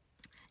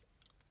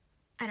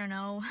 I don't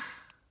know.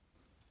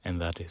 And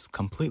that is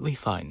completely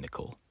fine,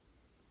 Nicole.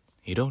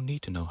 You don't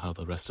need to know how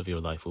the rest of your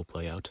life will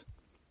play out.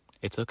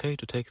 It's okay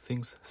to take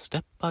things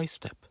step by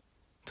step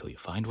till you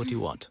find what you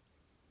want.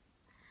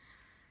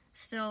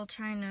 Still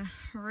trying to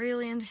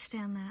really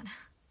understand that.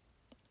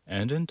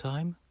 And in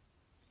time,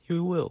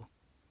 you will.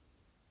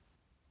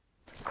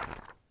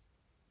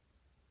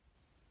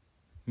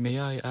 May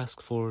I ask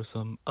for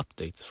some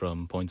updates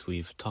from points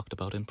we've talked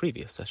about in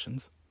previous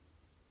sessions?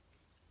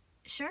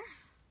 Sure.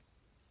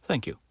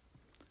 Thank you.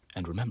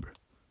 And remember,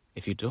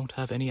 if you don't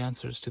have any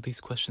answers to these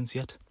questions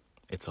yet,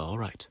 it's all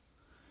right.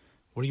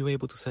 Were you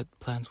able to set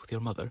plans with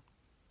your mother?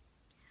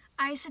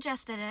 I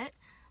suggested it.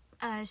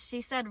 She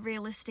said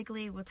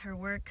realistically with her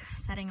work,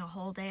 setting a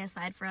whole day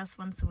aside for us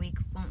once a week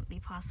won't be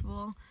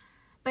possible.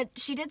 But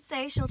she did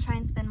say she'll try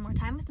and spend more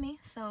time with me,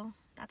 so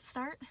that's a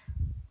start.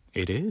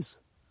 It is.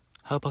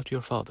 How about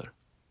your father?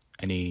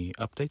 Any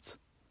updates?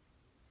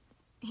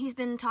 He's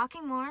been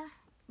talking more,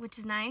 which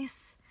is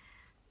nice,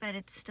 but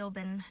it's still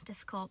been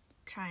difficult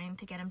trying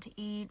to get him to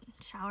eat,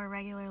 shower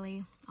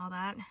regularly, all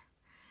that.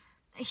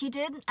 He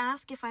did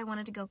ask if I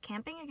wanted to go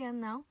camping again,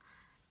 though.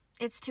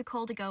 It's too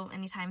cold to go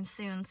anytime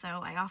soon,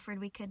 so I offered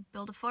we could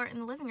build a fort in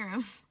the living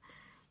room.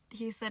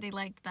 He said he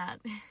liked that.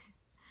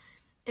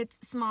 It's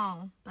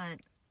small, but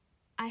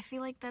I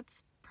feel like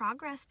that's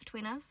progress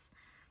between us.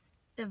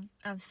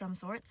 Of some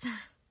sorts.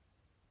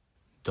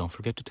 Don't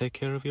forget to take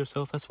care of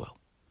yourself as well.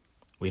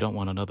 We don't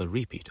want another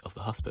repeat of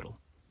the hospital.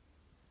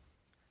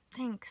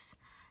 Thanks.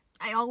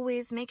 I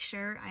always make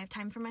sure I have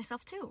time for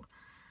myself, too.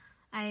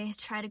 I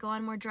try to go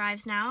on more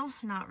drives now,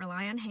 not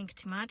rely on Hank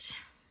too much.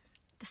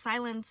 The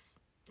silence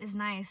is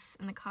nice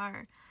in the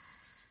car.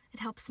 It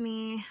helps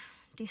me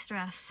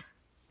de-stress.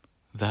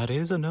 That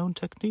is a known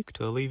technique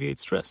to alleviate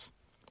stress.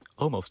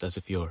 Almost as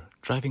if you're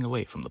driving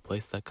away from the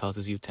place that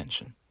causes you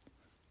tension.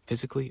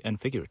 physically and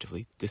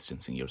figuratively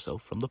distancing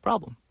yourself from the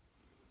problem.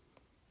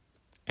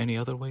 Any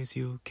other ways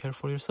you care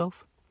for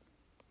yourself?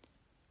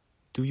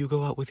 Do you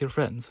go out with your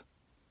friends?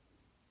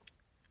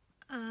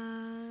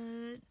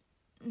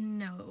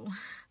 No.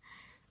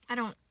 I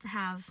don't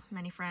have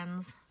many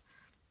friends.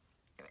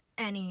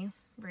 Any,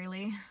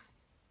 really.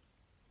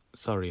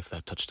 Sorry if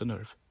that touched a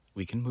nerve.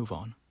 We can move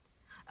on.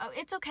 Oh,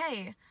 it's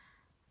okay.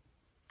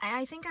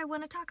 I think I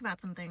want to talk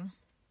about something.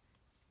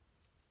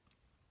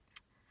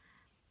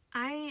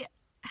 I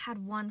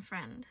had one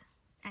friend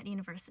at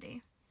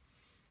university.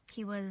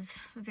 He was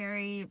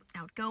very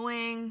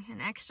outgoing and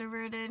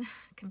extroverted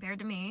compared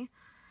to me.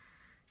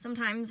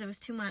 Sometimes it was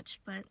too much,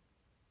 but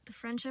the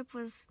friendship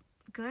was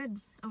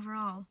good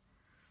overall.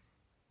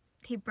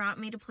 He brought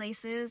me to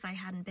places I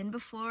hadn't been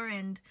before,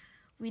 and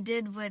we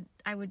did what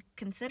I would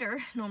consider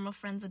normal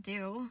friends would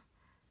do.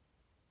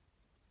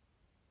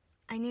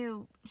 I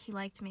knew he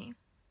liked me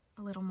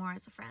a little more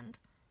as a friend.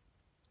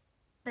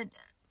 But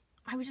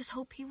I would just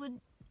hope he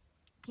would,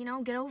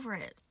 get over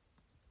it.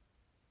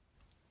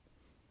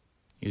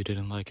 You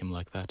didn't like him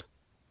like that?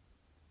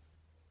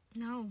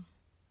 No.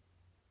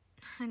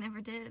 I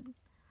never did.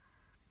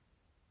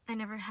 I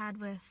never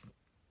had with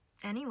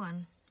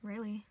anyone,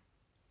 really.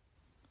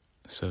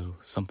 So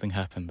something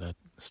happened that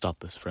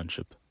stopped this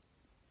friendship?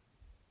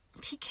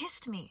 He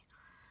kissed me.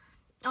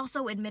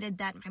 Also admitted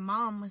that my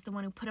mom was the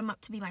one who put him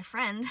up to be my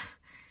friend.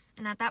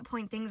 And at that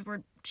point, things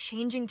were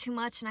changing too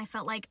much, and I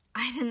felt like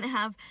I didn't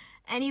have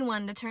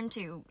anyone to turn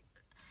to.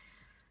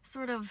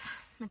 Sort of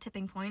a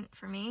tipping point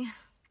for me.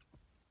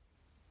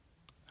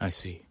 I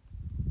see.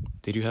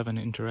 Did you have an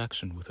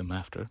interaction with him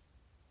after?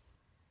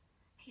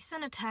 He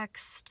sent a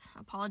text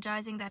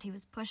apologizing that he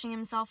was pushing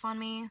himself on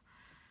me.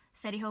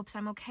 Said he hopes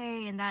I'm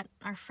okay and that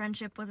our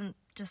friendship wasn't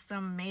just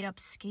some made-up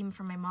scheme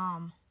from my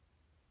mom.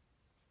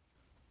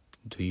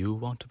 Do you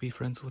want to be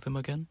friends with him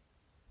again?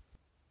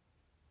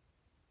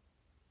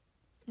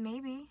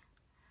 Maybe.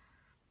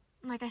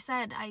 Like I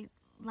said, I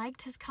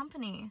liked his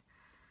company.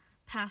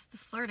 Past the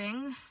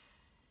flirting,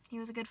 he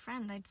was a good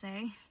friend, I'd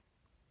say.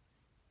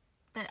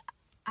 But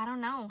I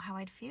don't know how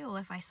I'd feel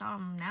if I saw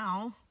him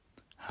now.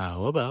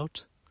 How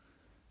about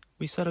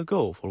we set a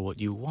goal for what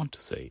you want to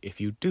say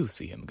if you do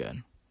see him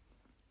again?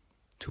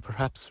 To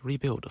perhaps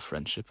rebuild a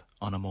friendship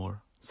on a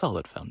more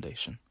solid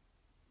foundation.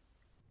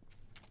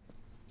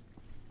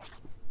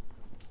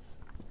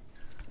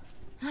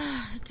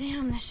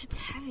 Damn, this shit's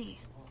heavy.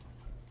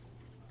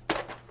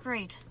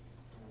 Great.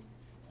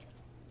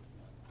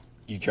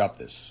 You dropped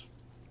this.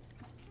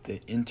 The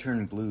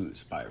Intern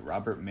Blues by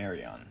Robert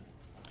Marion.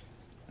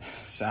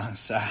 Sounds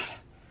sad.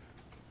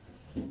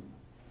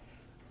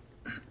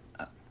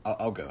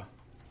 I'll go.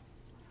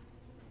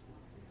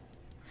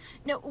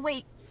 No,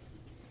 wait.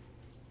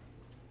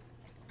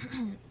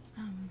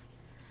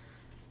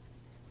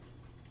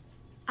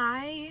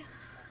 I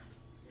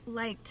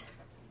liked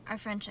our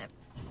friendship.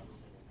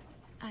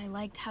 I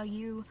liked how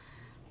you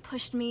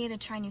pushed me to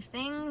try new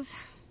things.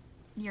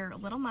 You're a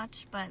little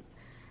much, but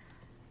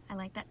I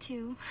like that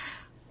too.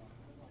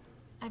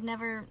 I've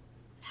never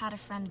had a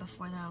friend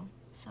before, though,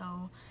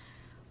 so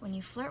when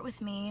you flirt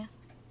with me,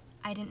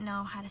 I didn't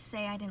know how to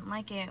say I didn't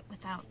like it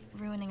without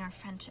ruining our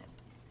friendship.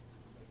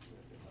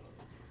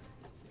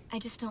 I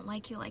just don't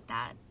like you like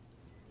that.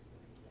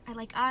 I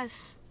like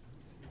us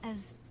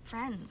as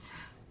friends.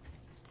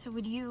 So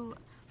would you...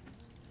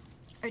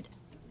 or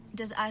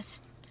does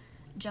us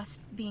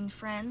just being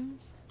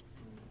friends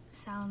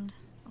sound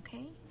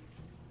okay?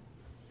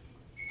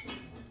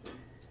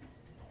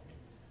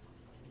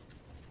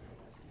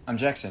 I'm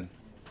Jackson,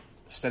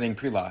 studying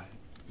pre-law.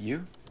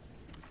 You?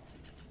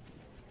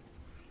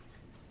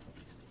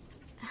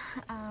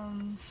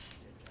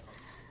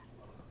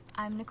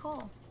 I'm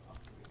Nicole.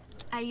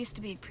 I used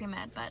to be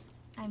pre-med, but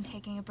I'm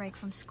taking a break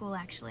from school,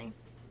 actually.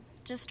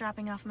 Just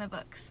dropping off my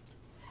books.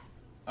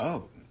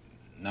 Oh,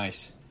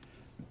 nice.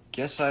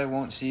 Guess I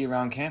won't see you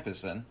around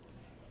campus then.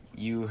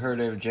 You heard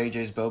of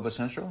JJ's Boba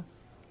Central?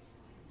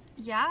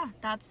 Yeah,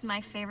 that's my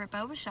favorite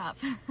boba shop.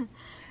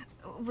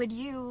 Would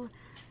you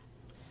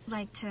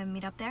like to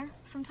meet up there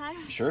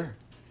sometime? Sure.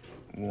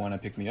 Want to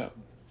pick me up?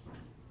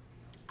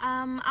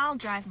 I'll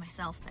drive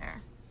myself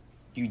there.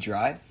 You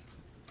drive?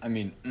 I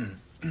mean,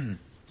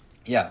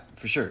 yeah,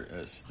 for sure.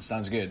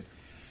 Sounds good.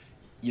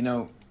 You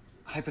know,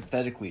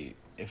 hypothetically,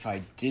 if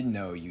I did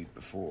know you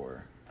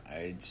before,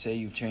 I'd say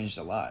you've changed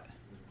a lot.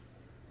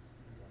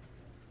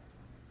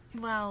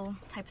 Well,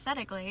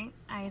 hypothetically,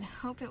 I'd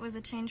hope it was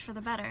a change for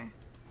the better.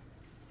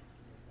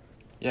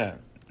 Yeah,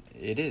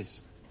 it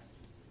is.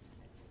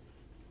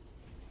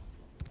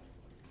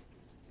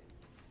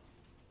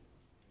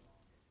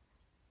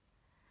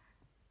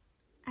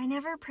 I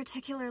never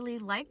particularly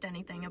liked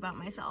anything about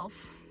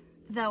myself,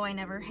 though I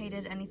never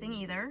hated anything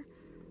either.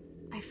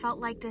 I felt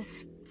like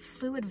this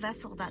fluid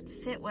vessel that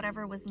fit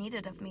whatever was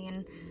needed of me,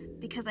 and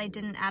because I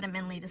didn't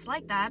adamantly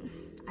dislike that,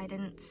 I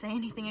didn't say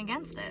anything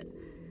against it.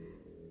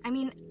 I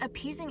mean,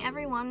 appeasing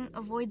everyone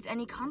avoids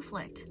any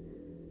conflict.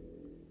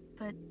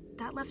 But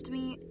that left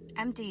me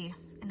empty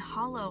and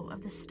hollow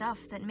of the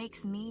stuff that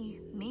makes me,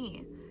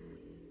 me.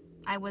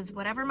 I was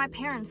whatever my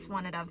parents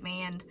wanted of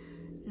me and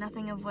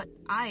nothing of what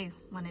I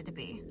wanted to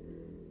be.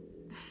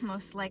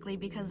 Most likely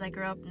because I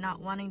grew up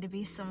not wanting to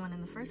be someone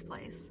in the first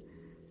place.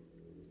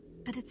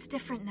 But it's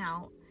different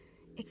now.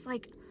 It's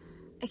like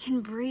I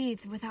can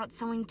breathe without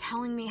someone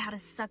telling me how to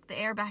suck the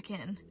air back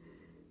in.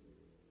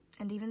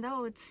 And even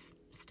though it's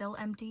still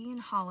empty and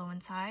hollow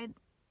inside,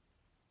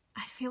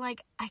 I feel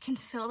like I can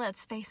fill that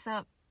space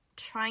up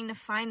trying to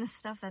find the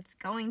stuff that's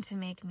going to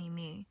make me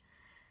me.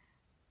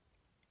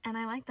 And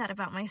I like that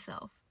about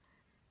myself.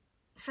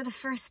 For the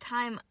first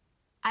time,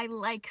 I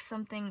like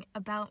something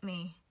about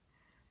me.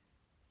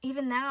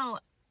 Even now,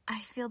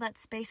 I feel that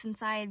space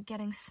inside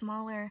getting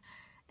smaller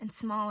and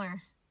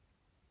smaller.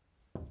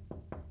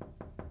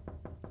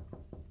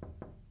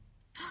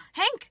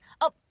 Hank!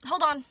 Oh,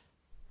 hold on.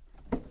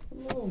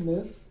 Hello,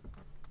 miss.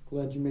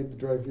 Glad you made the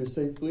drive here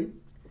safely.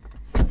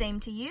 Same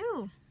to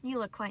you. You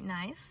look quite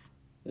nice.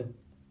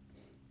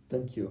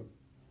 Thank you.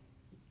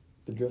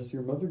 The dress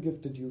your mother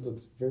gifted you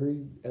looks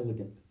very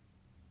elegant.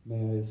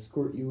 May I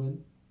escort you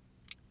in?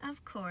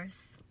 Of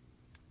course.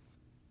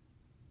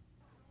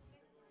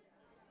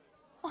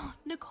 Oh,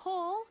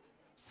 Nicole?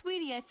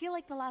 Sweetie, I feel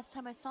like the last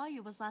time I saw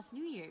you was last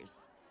New Year's.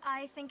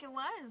 I think it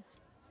was.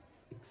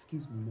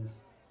 Excuse me,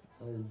 miss.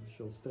 I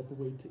shall step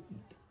away to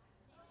eat.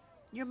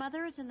 Your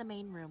mother is in the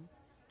main room.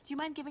 Do you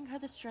mind giving her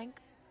this drink?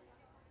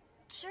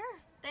 Sure,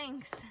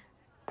 thanks.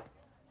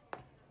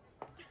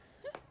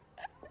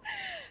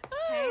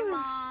 Hey,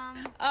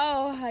 Mom.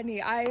 Oh,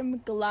 honey, I'm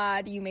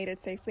glad you made it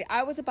safely.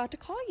 I was about to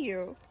call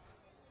you.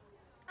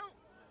 Oh,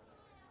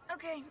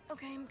 okay,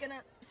 I'm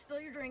gonna spill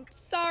your drink.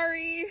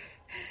 Sorry.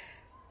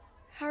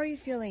 How are you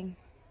feeling?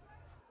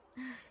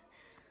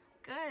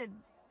 Good.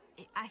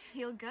 I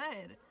feel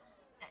good.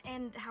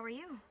 And how are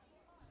you?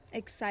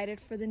 Excited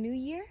for the new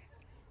year?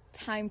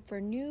 Time for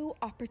new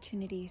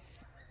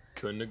opportunities.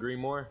 Couldn't agree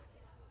more.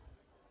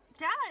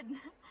 Dad,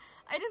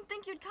 I didn't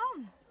think you'd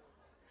come.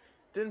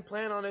 Didn't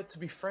plan on it, to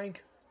be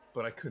frank,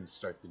 but I couldn't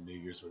start the New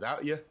Year's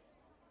without you.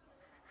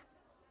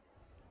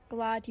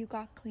 Glad you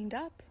got cleaned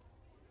up.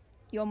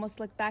 You almost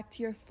look back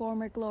to your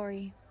former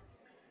glory.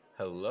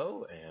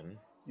 Hello, Anne.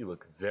 You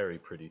look very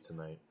pretty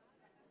tonight.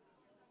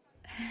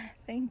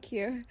 Thank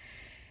you.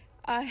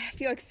 If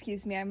you'll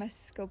excuse me, I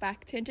must go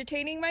back to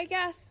entertaining my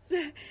guests.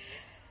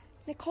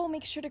 Nicole,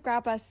 make sure to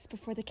grab us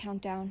before the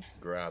countdown.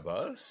 Grab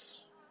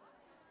us?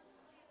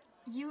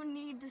 You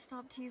need to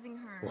stop teasing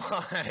her.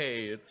 Why?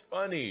 It's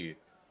funny.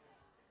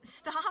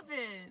 Stop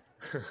it.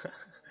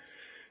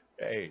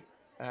 Hey,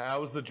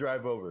 how was the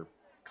drive over?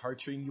 Car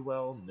treating you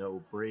well?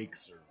 No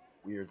brakes or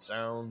weird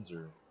sounds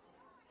or...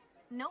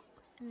 Nope,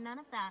 none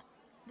of that.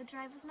 The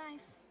drive was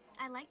nice.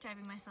 I like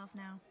driving myself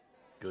now.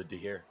 Good to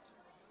hear.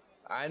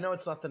 I know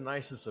it's not the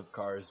nicest of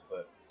cars,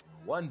 but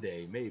one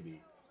day,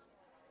 maybe.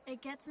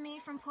 It gets me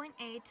from point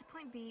A to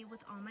point B with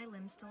all my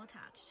limbs still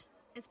attached.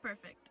 It's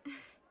perfect.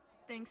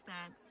 Thanks,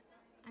 Dad.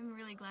 I'm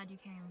really glad you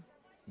came.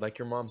 Like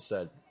your mom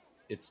said,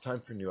 it's time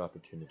for new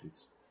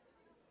opportunities.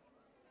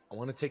 I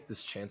want to take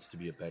this chance to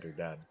be a better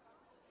dad.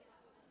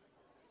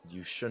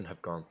 You shouldn't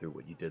have gone through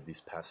what you did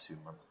these past 2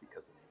 months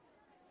because of me.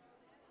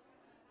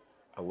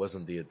 I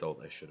wasn't the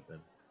adult I should have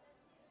been.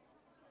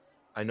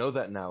 I know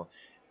that now,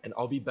 and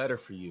I'll be better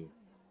for you.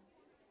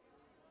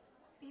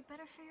 Be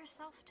better for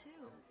yourself,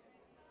 too.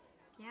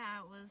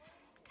 Yeah, it was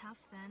tough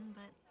then,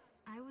 but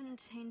I wouldn't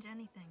change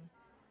anything.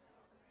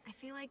 I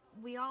feel like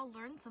we all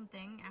learned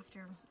something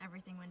after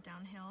everything went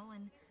downhill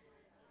and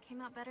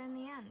came out better in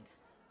the end.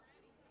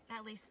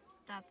 At least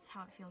that's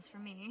how it feels for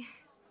me.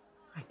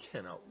 I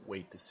cannot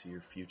wait to see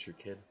your future,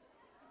 kid.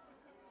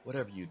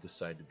 Whatever you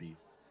decide to be,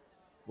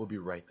 we'll be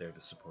right there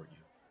to support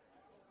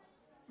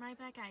you. Right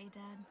back at you,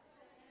 Dad.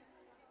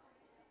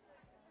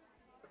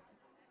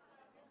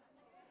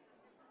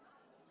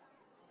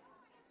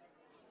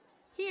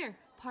 Here,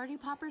 party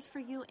poppers for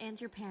you and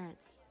your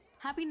parents.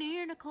 Happy New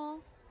Year,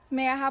 Nicole.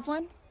 May I have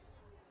one?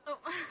 Oh,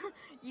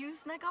 you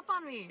snuck up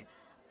on me.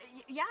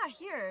 Yeah,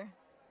 here.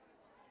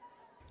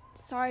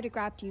 Sorry to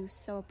grab you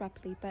so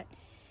abruptly, but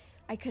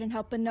I couldn't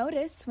help but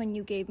notice when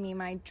you gave me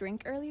my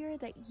drink earlier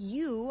that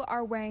you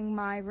are wearing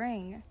my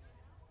ring.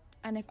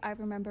 And if I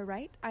remember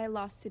right, I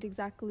lost it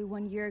exactly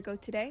 1 year ago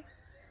today.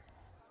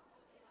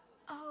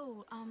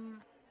 Oh,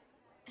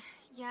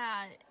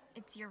 yeah,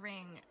 it's your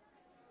ring.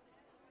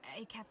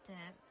 I kept it.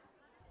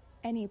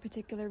 Any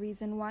particular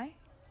reason why?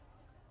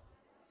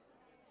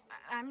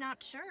 I'm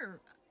not sure.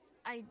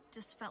 I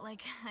just felt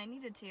like I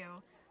needed to.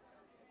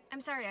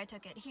 I'm sorry I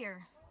took it.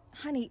 Here.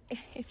 Honey,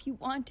 if you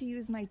want to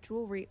use my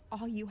jewelry,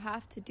 all you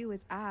have to do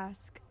is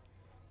ask.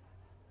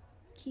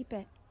 Keep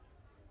it.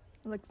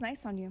 It looks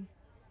nice on you.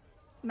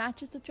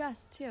 Matches the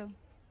dress, too.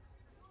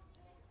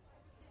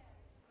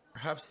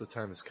 Perhaps the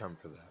time has come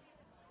for that.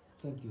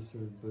 Thank you, sir,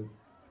 but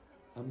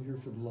I'm here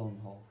for the long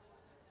haul.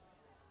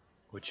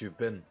 Which you've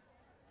been.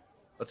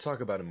 Let's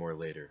talk about it more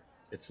later.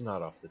 It's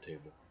not off the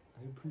table.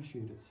 I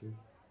appreciate it, sir.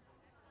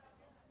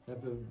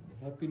 Have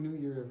a happy new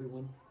year,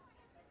 everyone.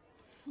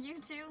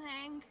 You too,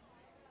 Hank.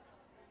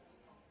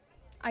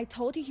 I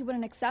told you he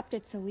wouldn't accept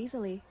it so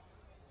easily.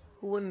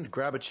 Who wouldn't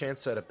grab a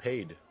chance at a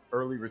paid,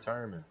 early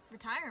retirement.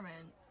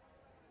 Retirement?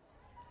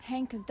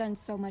 Hank has done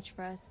so much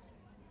for us.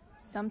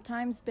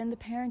 Sometimes been the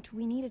parent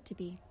we needed to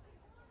be.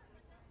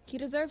 He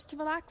deserves to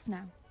relax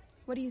now.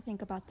 What do you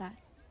think about that?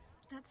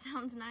 That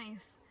sounds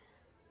nice.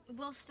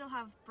 We'll still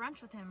have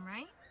brunch with him,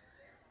 right?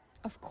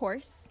 Of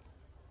course.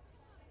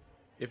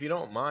 If you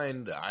don't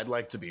mind, I'd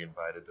like to be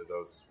invited to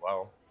those as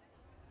well.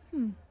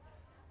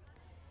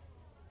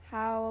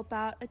 How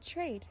about a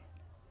trade?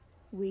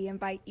 We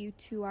invite you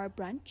to our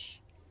brunch.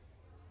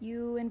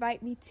 You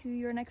invite me to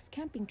your next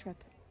camping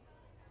trip.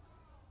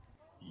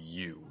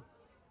 You.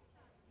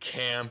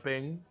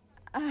 Camping?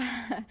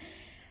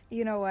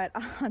 You know what?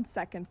 On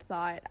second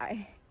thought,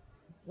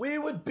 We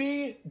would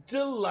be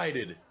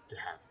delighted to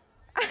have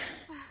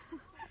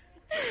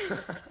you.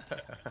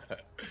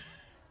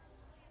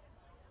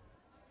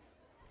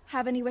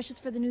 Have any wishes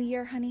for the new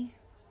year, honey?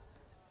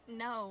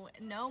 No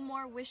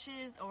more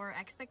wishes or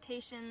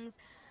expectations.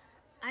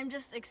 I'm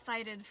just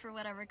excited for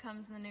whatever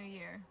comes in the new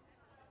year.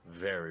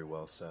 Very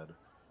well said.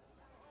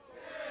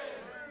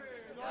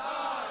 10,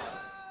 9,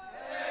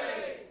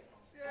 8,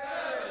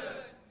 7,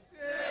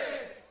 6,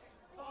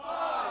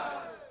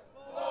 5,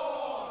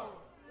 4,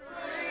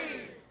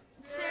 3,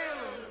 2,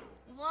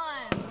 1.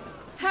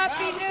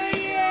 Happy New